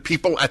one of the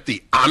people at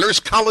the Honors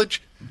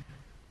College?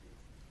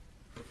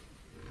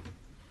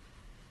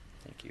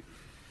 Thank you.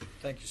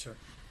 Thank you, sir.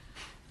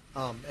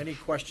 Any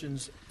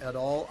questions at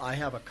all? I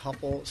have a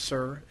couple,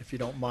 sir, if you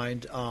don't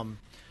mind.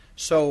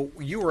 So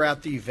you were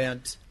at the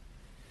event.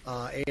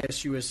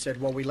 ASU has said,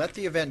 well, we let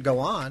the event go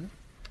on,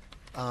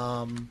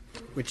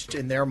 which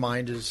in their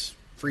mind is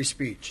free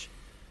speech.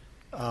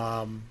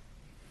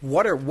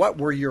 What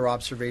were your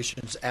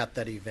observations at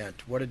that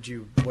event?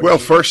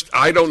 First,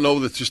 I don't know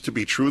that this to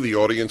be true. The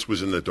audience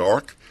was in the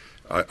dark.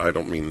 I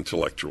don't mean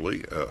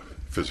intellectually,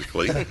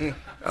 physically.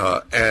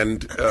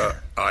 And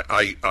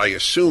I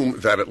assume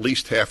that at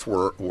least half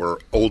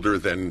were older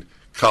than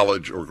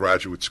college or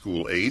graduate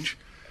school age.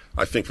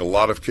 I think a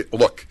lot of kids...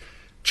 Look,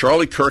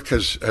 Charlie Kirk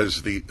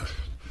has the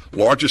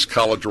largest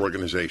college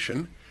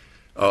organization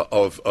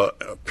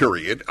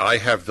period. I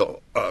have the...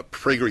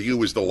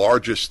 PragerU is the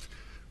largest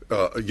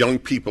young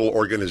people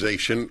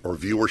organization or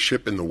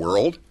viewership in the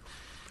world.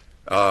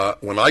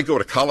 When I go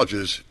to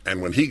colleges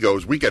and when he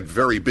goes, we get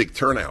very big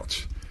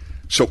turnouts.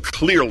 So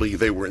clearly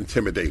they were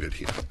intimidated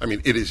here. I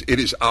mean, it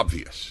is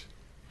obvious.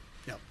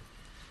 Yeah.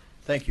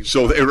 Thank you.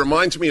 So it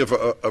reminds me of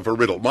a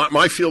riddle.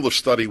 My field of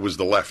study was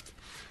the left.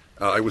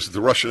 I was at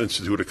the Russian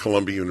Institute at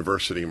Columbia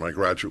University in my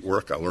graduate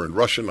work. I learned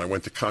Russian. I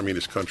went to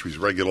communist countries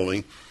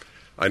regularly.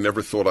 I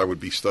never thought I would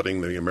be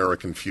studying the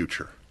American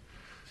future.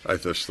 I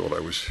just thought I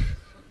was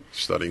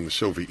studying the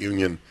Soviet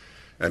Union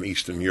and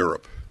Eastern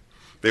Europe.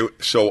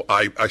 So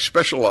I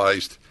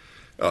specialized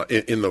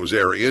in those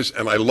areas,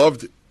 and I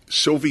loved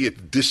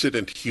Soviet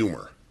dissident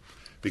humor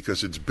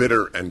because it's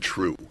bitter and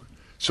true.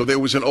 So there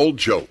was an old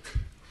joke,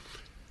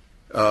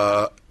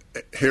 a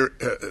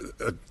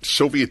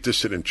Soviet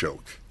dissident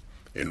joke.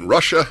 In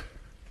Russia,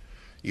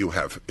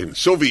 in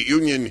Soviet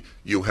Union,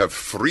 you have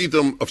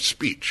freedom of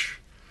speech.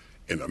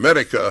 In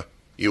America,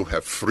 you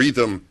have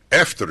freedom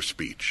after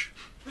speech.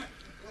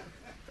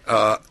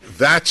 There's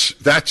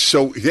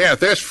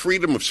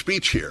freedom of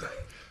speech here,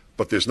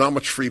 but there's not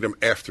much freedom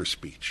after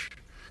speech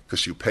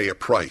because you pay a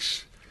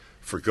price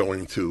for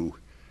going to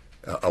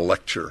a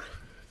lecture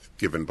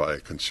given by a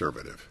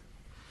conservative,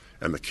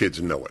 and the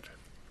kids know it.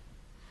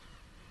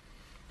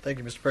 Thank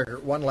you, Mr.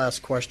 Prager. One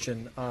last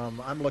question.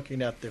 I'm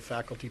looking at the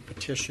faculty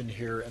petition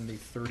here and the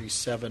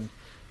 37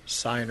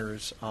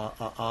 signers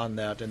on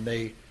that, and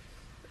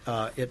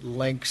it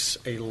links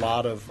a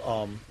lot of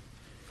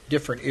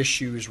different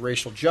issues: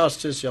 racial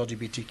justice,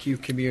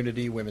 LGBTQ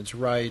community, women's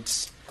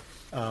rights.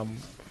 A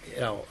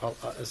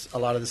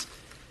lot of this,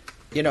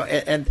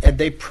 and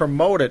they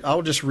promote it.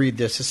 I'll just read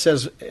this. It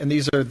says, and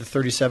these are the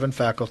 37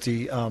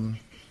 faculty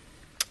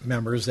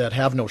members that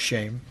have no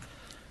shame.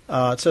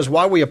 It says,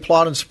 while we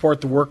applaud and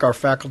support the work our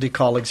faculty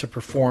colleagues have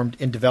performed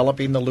in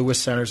developing the Lewis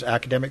Center's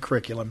academic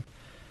curriculum,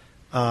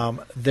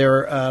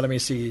 let me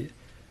see.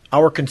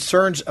 Our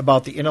concerns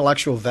about the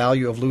intellectual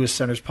value of Lewis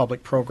Center's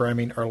public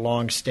programming are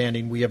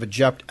long-standing. We have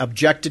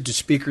objected to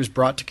speakers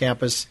brought to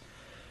campus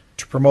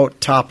to promote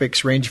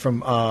topics ranging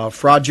from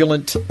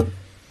fraudulent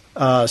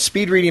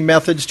speed reading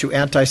methods to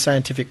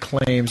anti-scientific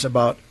claims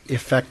about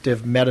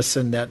effective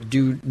medicine that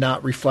do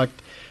not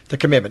reflect the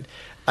commitment.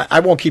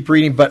 I won't keep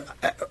reading, but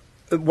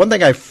one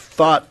thing I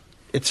thought,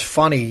 it's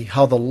funny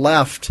how the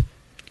left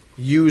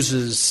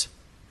uses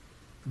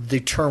the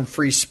term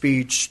free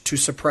speech to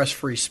suppress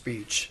free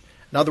speech.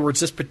 In other words,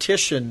 this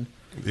petition...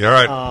 All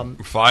right,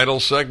 final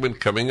segment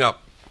coming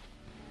up.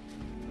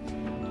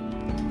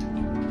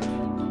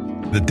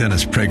 The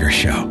Dennis Prager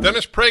Show.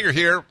 Dennis Prager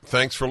here.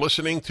 Thanks for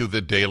listening to the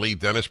Daily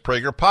Dennis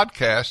Prager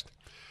Podcast.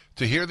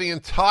 To hear the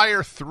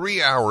entire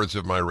 3 hours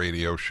of my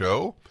radio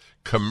show,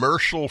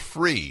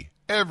 commercial-free,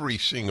 every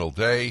single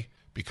day,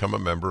 become a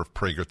member of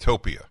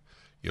Pragertopia.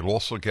 You'll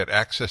also get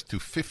access to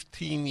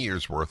 15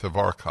 years' worth of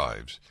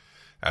archives,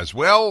 as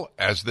well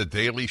as the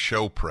daily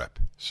show prep.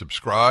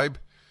 Subscribe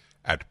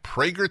at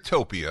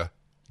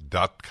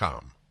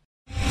Pragertopia.com.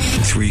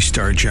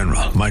 3-star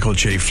General Michael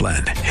J.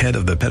 Flynn, head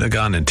of the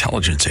Pentagon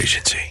Intelligence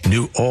Agency,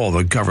 knew all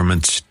the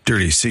government's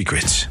dirty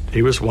secrets.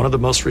 He was one of the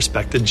most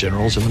respected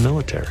generals in the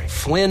military.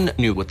 Flynn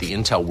knew what the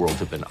intel world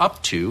had been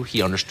up to.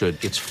 He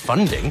understood its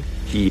funding.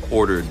 He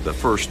ordered the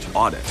first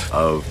audit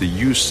of the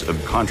use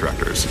of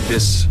contractors.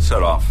 This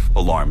set off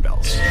alarm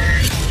bells.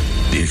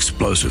 The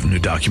explosive new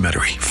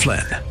documentary,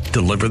 Flynn,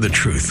 Deliver the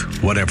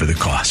Truth, Whatever the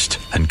Cost,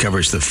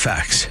 uncovers the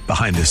facts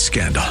behind this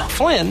scandal.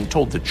 Flynn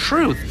told the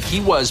truth.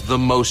 He was the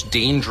most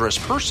dangerous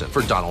person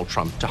for Donald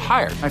Trump to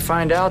hire. I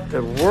find out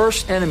the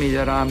worst enemy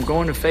that I'm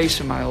going to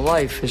face in my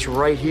life is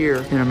right here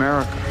in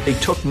America. They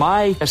took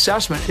my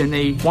assessment and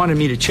they wanted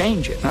me to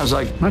change it. And I was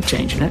like, I'm not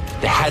changing it.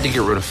 They had to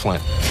get rid of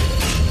Flynn.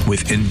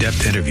 With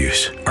in-depth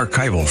interviews,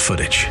 archival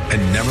footage,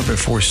 and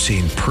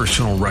never-before-seen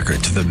personal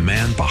records of the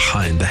man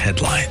behind the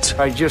headlines.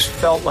 I just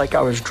felt like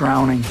I was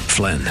drowning.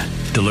 Flynn,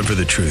 Deliver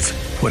the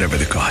Truth, Whatever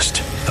the Cost.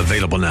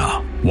 Available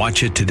now.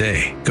 Watch it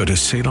today. Go to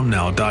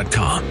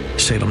salemnow.com.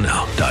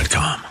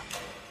 salemnow.com.